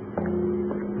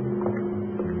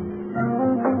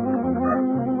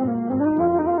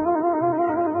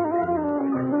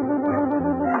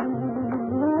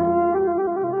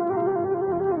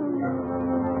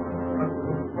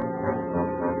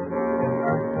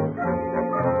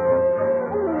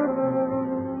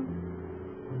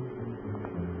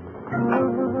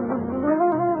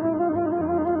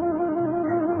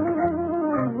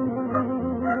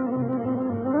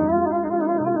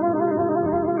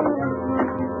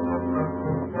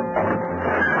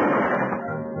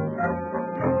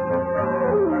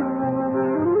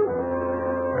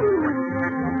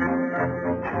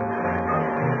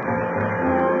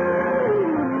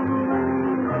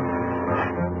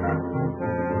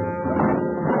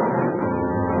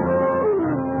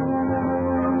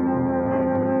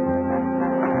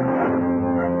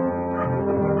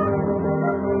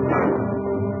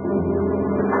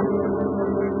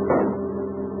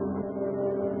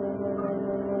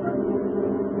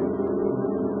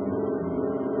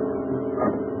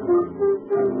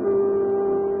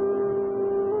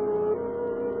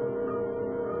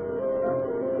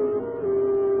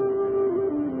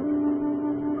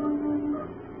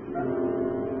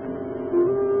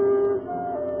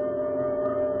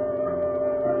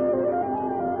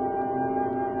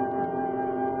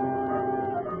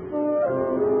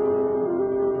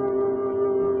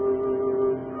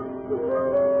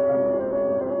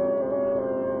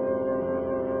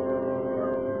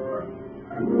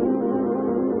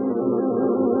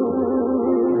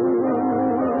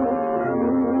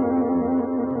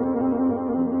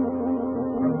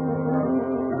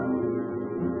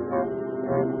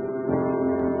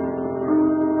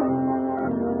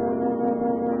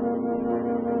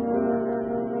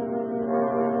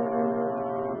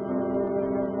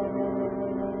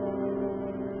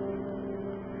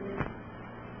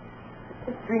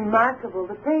 Remarkable.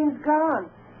 The pain's gone.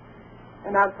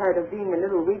 And outside of being a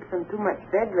little weak from too much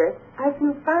bed rest, I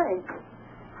feel fine.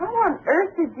 How on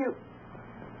earth did you...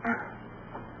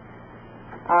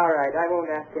 All right, I won't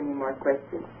ask any more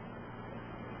questions.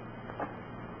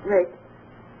 Rick,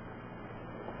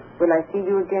 will I see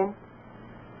you again?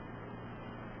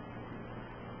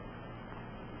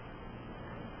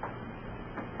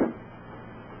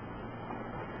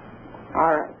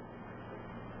 All right.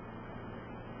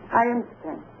 I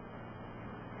understand.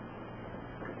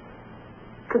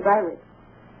 Goodbye, Rick.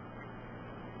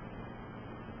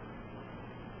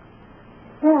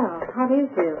 Well, how do you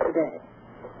feel today?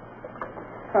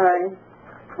 Fine.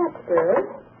 That's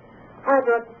good. I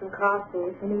brought you some coffee.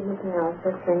 If you need anything else,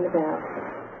 just ring the bell.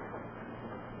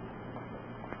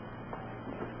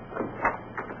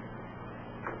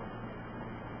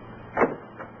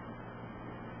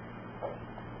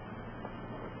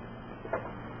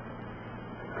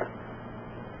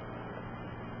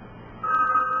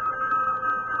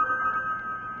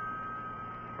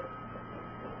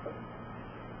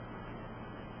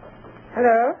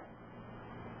 Hello?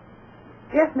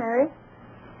 Yes, Mary?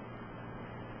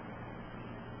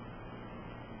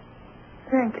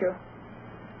 Thank you.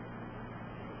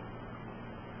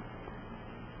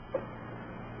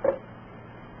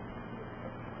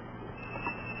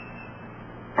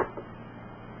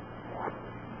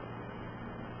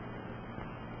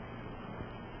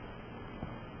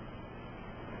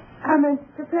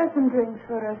 Prepare some drinks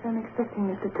for us. I'm expecting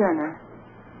Mr. Turner.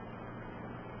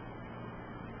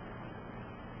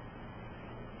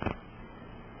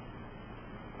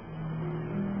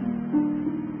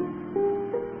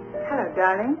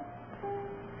 darling?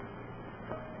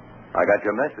 I got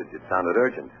your message. It sounded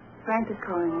urgent. Frank is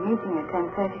calling a meeting at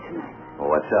 10:30 tonight. Well,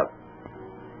 what's up?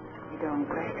 You don't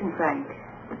question Frank.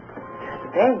 Just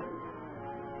a day.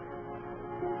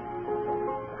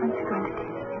 Aren't you going to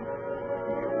kiss me?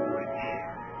 Witch.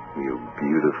 You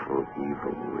beautiful,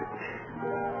 evil witch.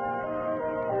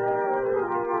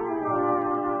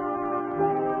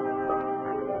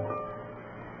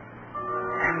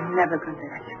 I'm never going to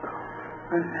let you go.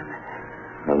 Remember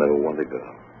that. I'll never want to go.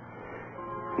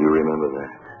 You remember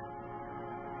that.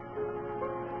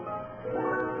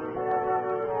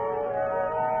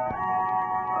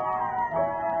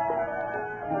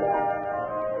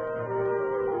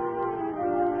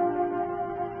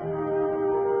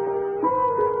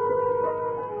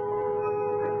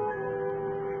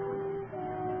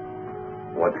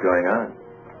 What's going on?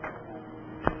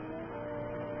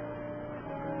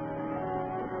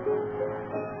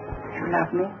 You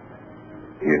love me?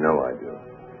 You know I do.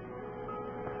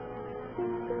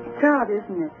 It's odd,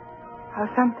 isn't it? How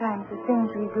sometimes the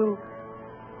things we do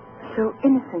so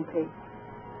innocently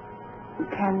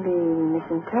can be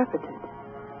misinterpreted.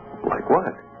 Like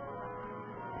what?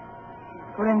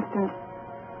 For instance,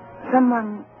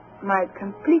 someone might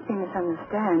completely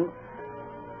misunderstand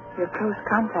your close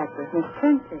contact with Miss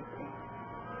Trent lately.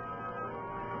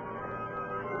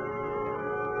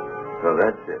 So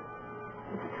that's it.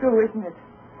 It's true, isn't it?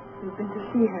 You've been to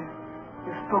see her.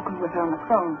 You've spoken with her on the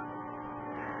phone.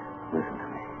 Listen to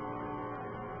me.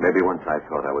 Maybe once I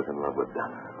thought I was in love with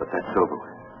Donna, but that's over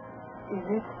with. Is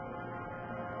it?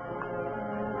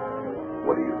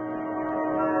 What do you think?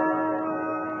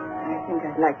 I think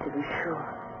I'd like to be sure.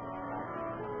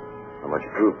 How much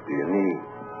proof do you need?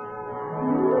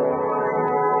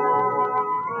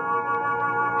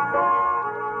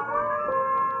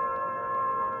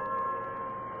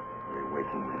 You're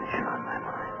waking munition on my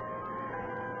mind.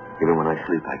 Even when I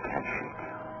sleep, I can't shake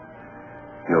you.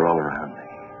 You're all around me.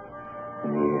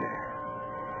 In the air.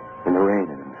 In the rain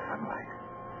and in the sunlight.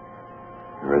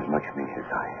 You're as much me as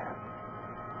I am.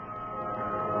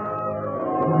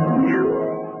 You.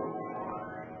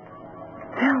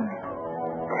 Tell me.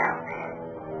 Tell me.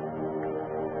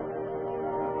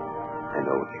 I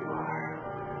know what you are.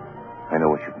 I know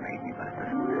what you've made me, but it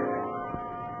doesn't matter.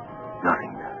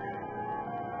 Nothing does.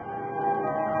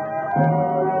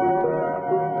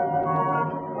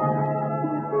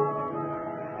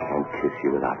 Can't kiss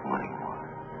you without wanting more.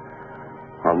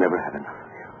 I'll never have enough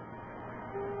of you.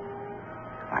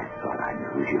 If I thought I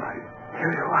knew you,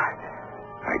 You'd what?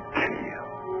 I'd kill you.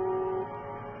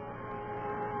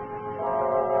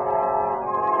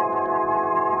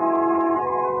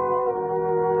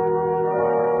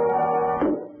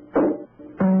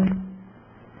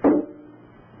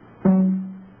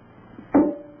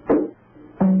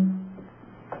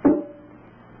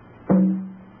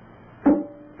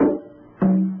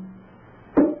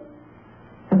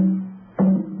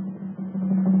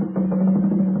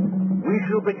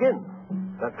 Begin.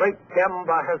 The great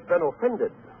Gamba has been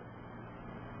offended.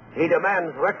 He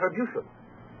demands retribution.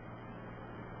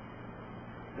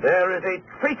 There is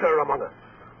a traitor among us.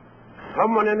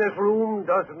 Someone in this room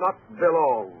does not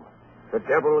belong. The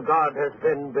devil god has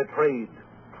been betrayed.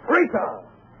 Traitor!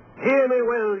 Hear me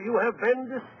well. You have been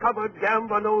discovered.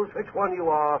 Gamba knows which one you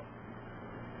are.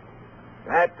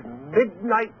 At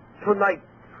midnight tonight,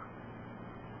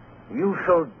 you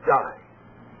shall die.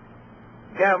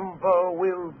 Gamba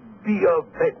will be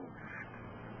avenged.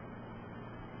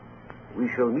 We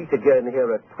shall meet again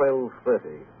here at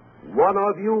 12:30. One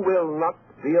of you will not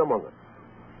be among us.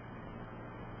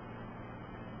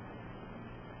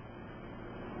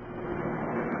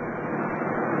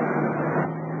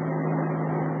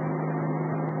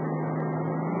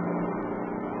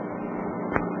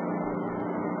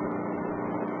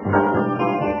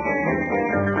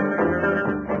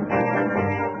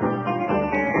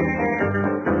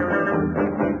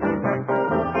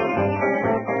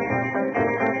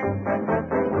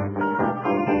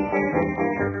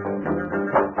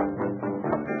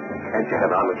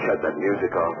 Shut that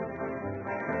music off.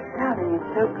 Darling, it's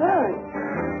so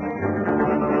good.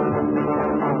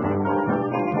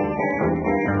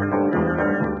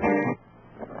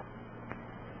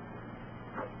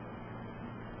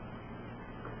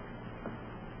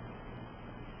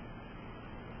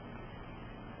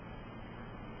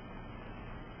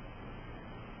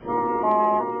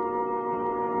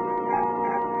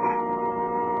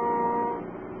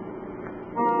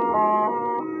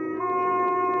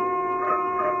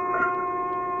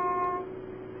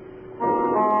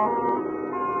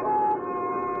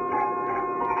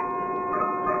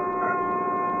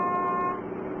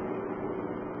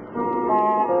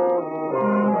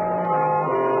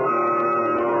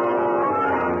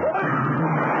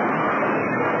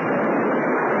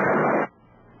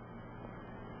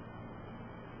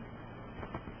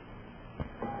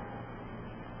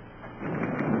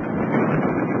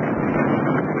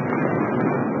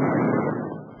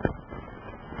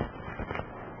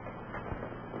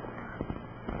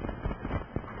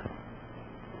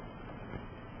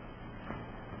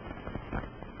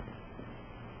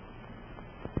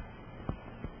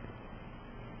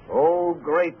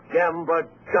 great Gamba,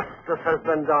 justice has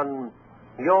been done.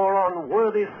 Your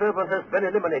unworthy servant has been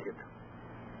eliminated.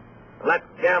 Let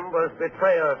Gamba's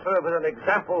betrayer serve as an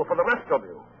example for the rest of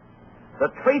you. The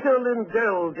traitor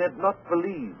Lindell did not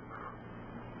believe.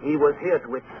 He was here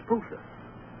to expose us.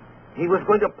 He was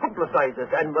going to publicize us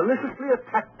and maliciously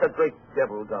attack the great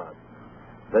devil god.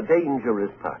 The danger is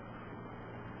past.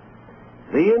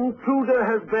 The intruder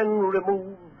has been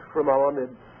removed from our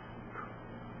midst.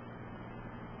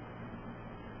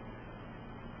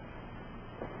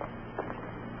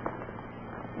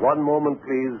 One moment,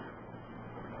 please.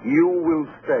 You will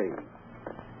stay.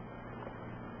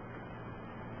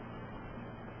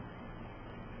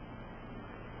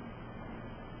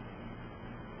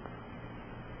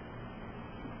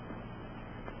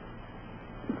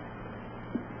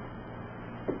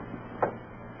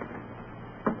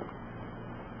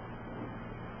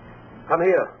 Come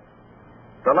here.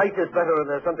 The light is better and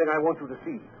there's something I want you to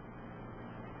see.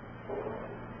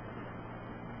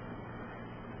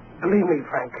 Believe me,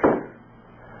 Frank.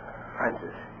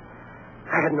 Francis,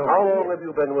 I had no How idea. long have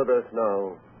you been with us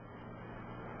now?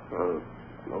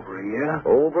 Over a year.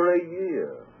 Over a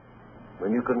year.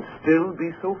 When you can still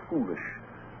be so foolish,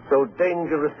 so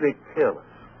dangerously careless.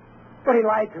 But he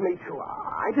lied to me, too.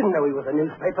 I didn't know he was a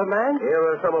newspaper man. Here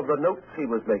are some of the notes he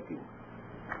was making.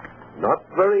 Not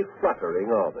very flattering,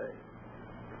 are they?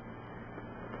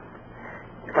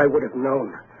 If I would have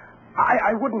known,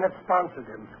 I wouldn't have sponsored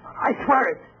him. I swear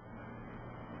it.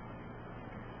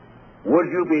 Would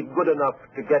you be good enough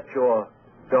to get your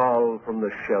doll from the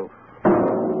shelf?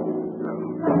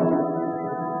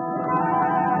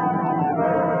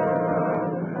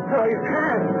 No, you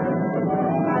can't.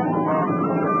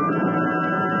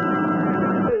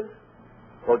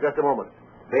 Oh, just a moment.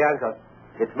 Bianca,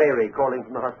 it's Mary calling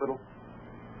from the hospital.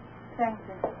 Thank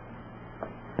you.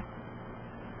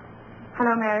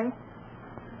 Hello, Mary.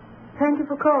 Thank you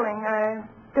for calling. I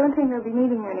don't think they'll be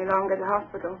needing you any longer at the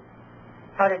hospital.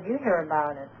 How did you hear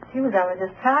about it? She was only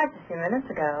discharged a few minutes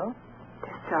ago.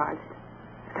 Discharged?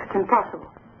 That's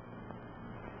impossible.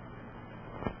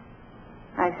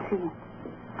 I see.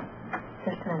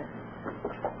 Just a minute.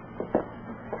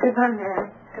 Goodbye, Mary.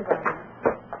 Goodbye.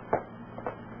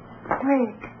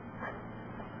 Wait.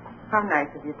 How nice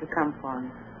of you to come for me.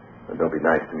 Well, don't be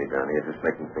nice to me, Donnie. You're just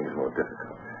making things more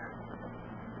difficult.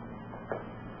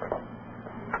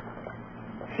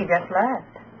 She just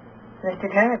left.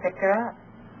 Mr. Turner picked her up.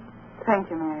 Thank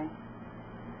you, Mary.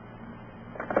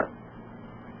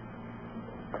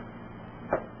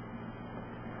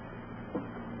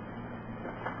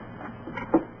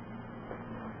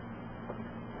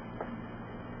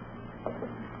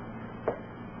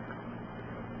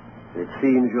 It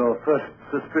seems your first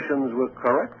suspicions were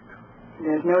correct.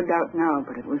 There's no doubt now,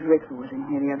 but it was Rick who was in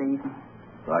here the other evening.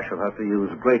 I shall have to use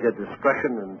greater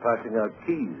discretion in passing out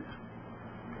keys.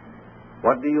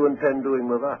 What do you intend doing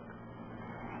with that?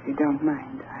 If you don't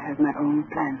mind, I have my own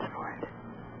plans for it.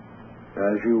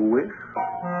 As you wish.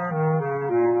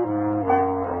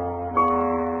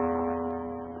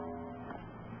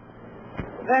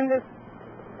 Then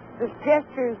this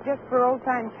gesture is just for old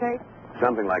time's sake?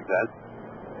 Something like that.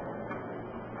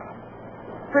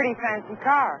 Pretty fancy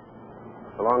car.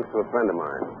 Belongs to a friend of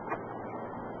mine.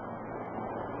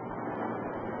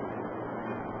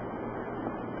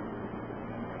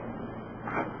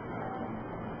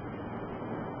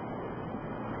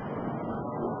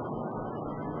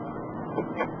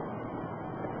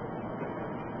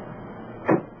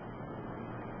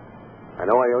 I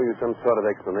know I owe you some sort of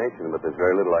explanation, but there's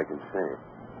very little I can say.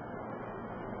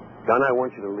 Don, I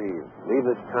want you to leave. Leave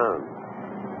this town.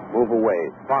 Move away,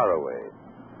 far away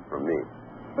from me.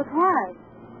 But why?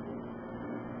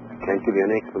 I can't give you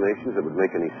any explanations that would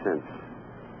make any sense.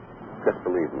 Just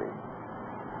believe me.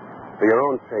 For your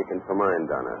own sake and for mine,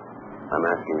 Donna, I'm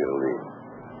asking you to leave.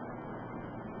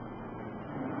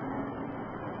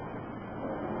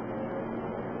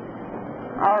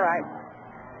 All right.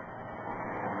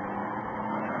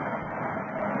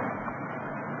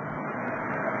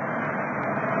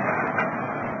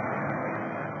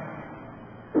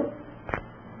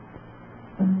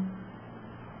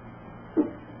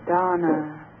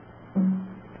 Donna.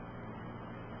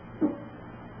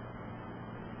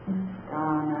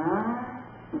 Donna.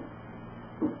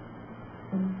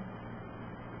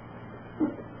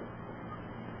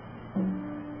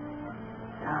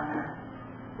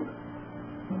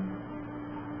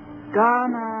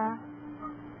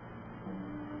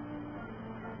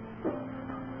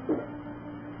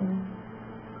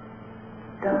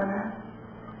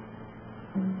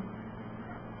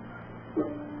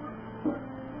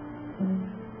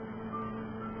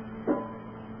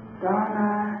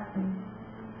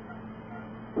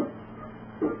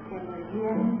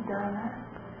 Father?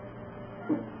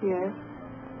 Yes.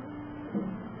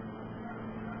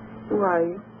 Who are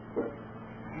you?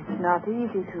 It's not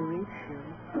easy to reach you,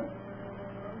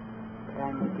 but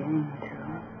I'm beginning to.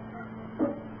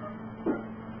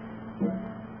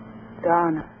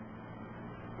 Donna.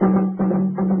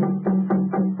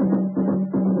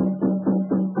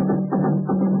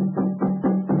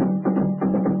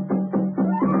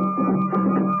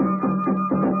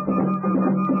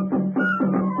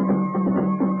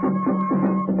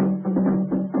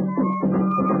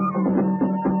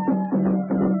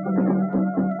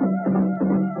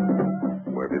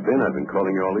 I've been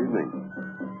calling you all evening.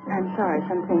 I'm sorry,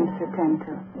 some things to attend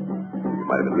to. You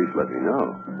might have at least let me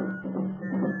know.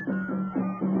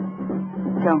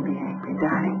 Don't be angry,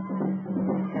 darling.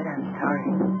 I said I'm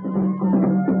sorry.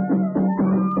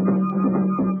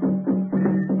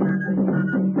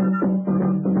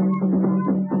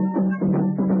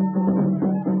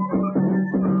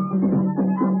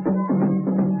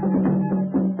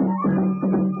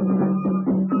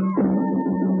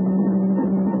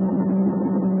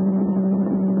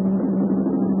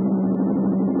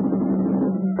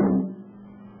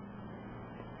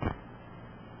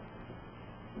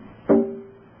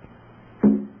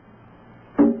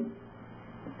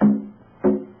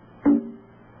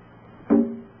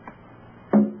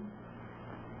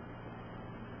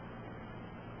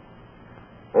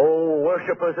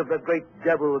 Worshippers of the great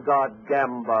devil god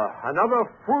Gamba, another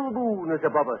full moon is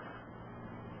above us.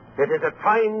 It is a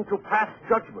time to pass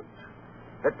judgment,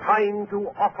 a time to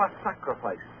offer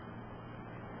sacrifice,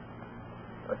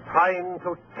 a time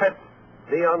to test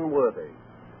the unworthy.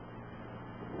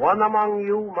 One among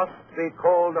you must be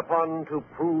called upon to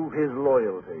prove his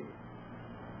loyalty,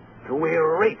 to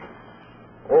erase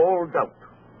all doubt.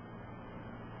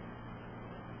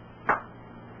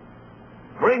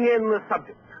 Bring in the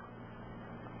subject.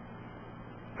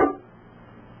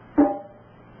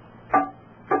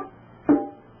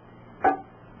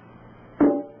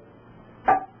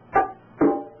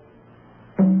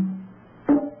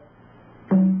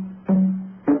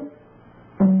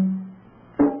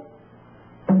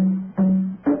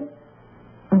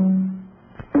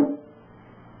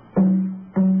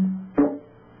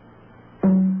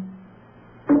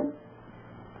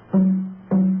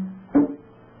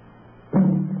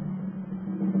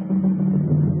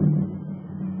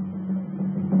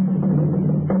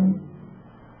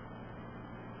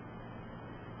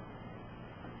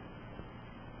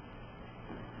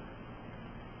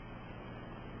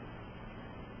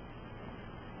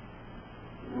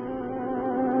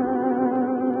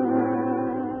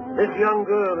 This young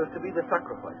girl is to be the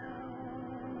sacrifice.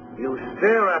 You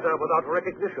stare at her without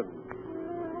recognition,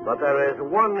 but there is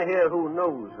one here who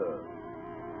knows her.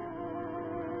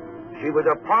 She was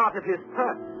a part of his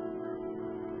past.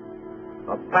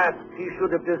 A past he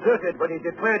should have deserted when he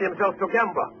declared himself to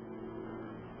Gamba.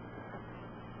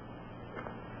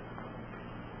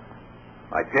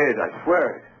 I did, I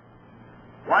swear it.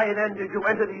 Why then did you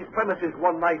enter these premises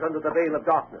one night under the veil of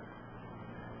darkness?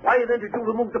 Why then did you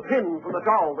remove the pin from the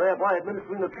doll, thereby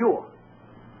administering the cure?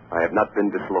 I have not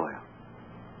been disloyal.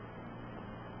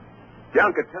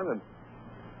 Bianca, tell him.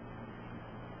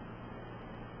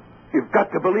 You've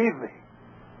got to believe me.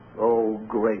 Oh,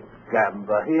 great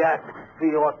Gamba, he asks for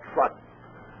your trust.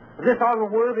 This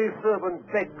unworthy servant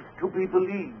begs to be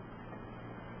believed.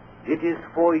 It is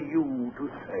for you to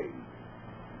say.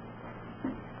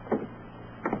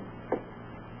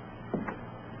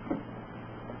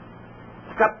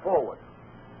 Step forward.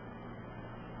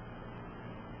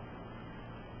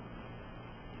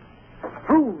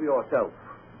 Prove yourself.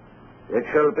 It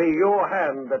shall be your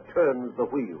hand that turns the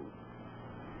wheel.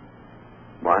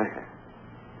 My hand?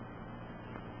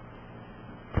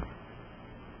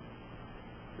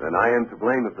 Then I am to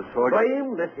blame if the sword...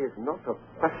 Blame? This is not a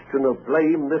question of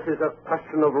blame. This is a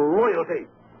question of loyalty.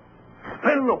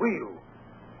 Spin the wheel.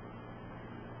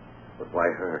 But why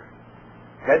her?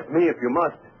 Test me if you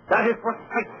must. That is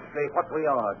precisely what we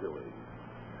are doing.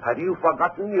 Have you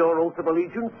forgotten your oath of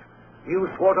allegiance? You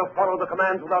swore to follow the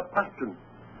commands without question,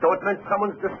 though it meant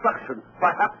someone's destruction,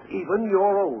 perhaps even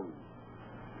your own.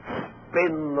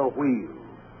 Spin the wheel.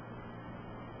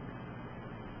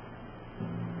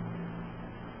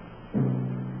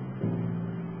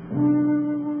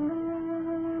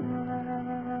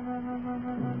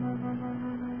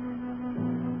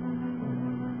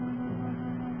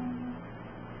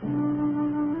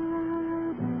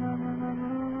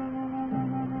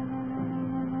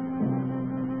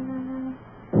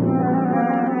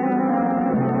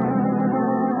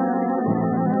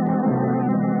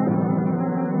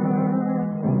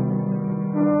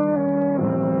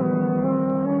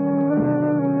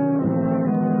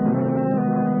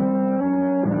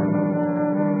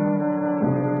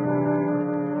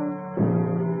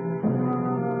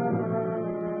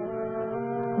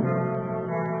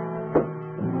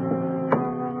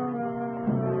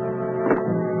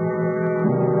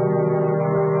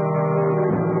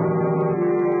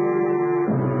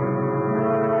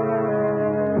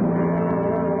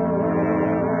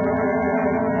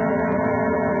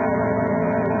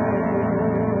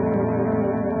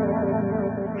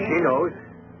 She knows.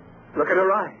 Look at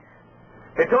her eyes.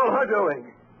 It's all her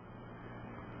doing.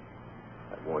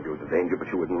 I warned you of the danger, but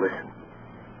you wouldn't listen.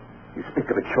 You speak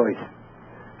of a choice.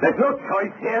 There's no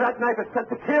choice here. That knife is set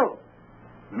to kill.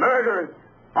 Murderers.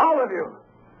 All of you.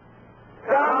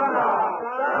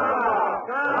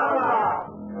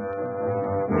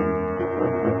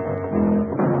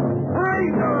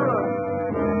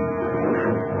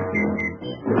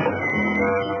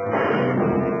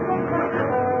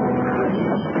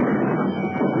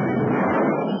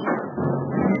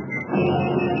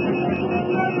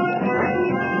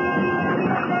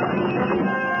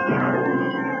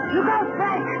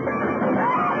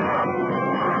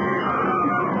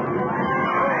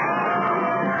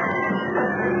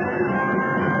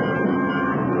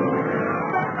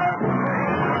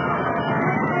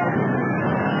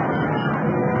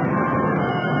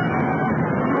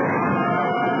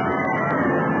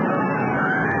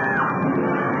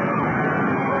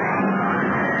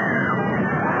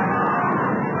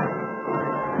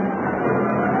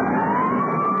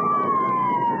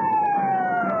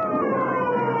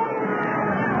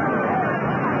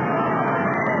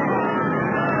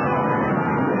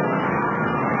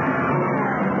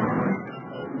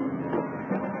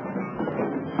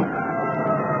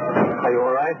 Are you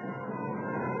all right?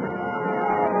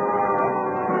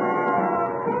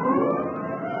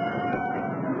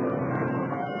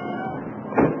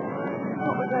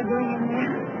 What was I doing in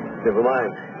there? Never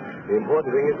mind. The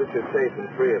important thing is that you're safe and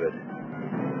free of it.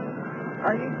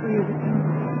 Are you breathing?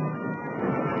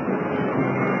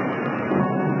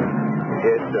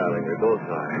 Yes, darling, we both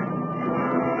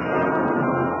are.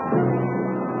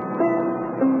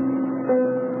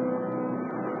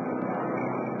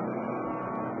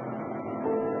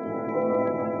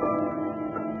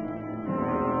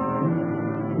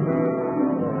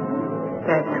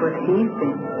 That's what he's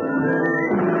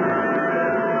been.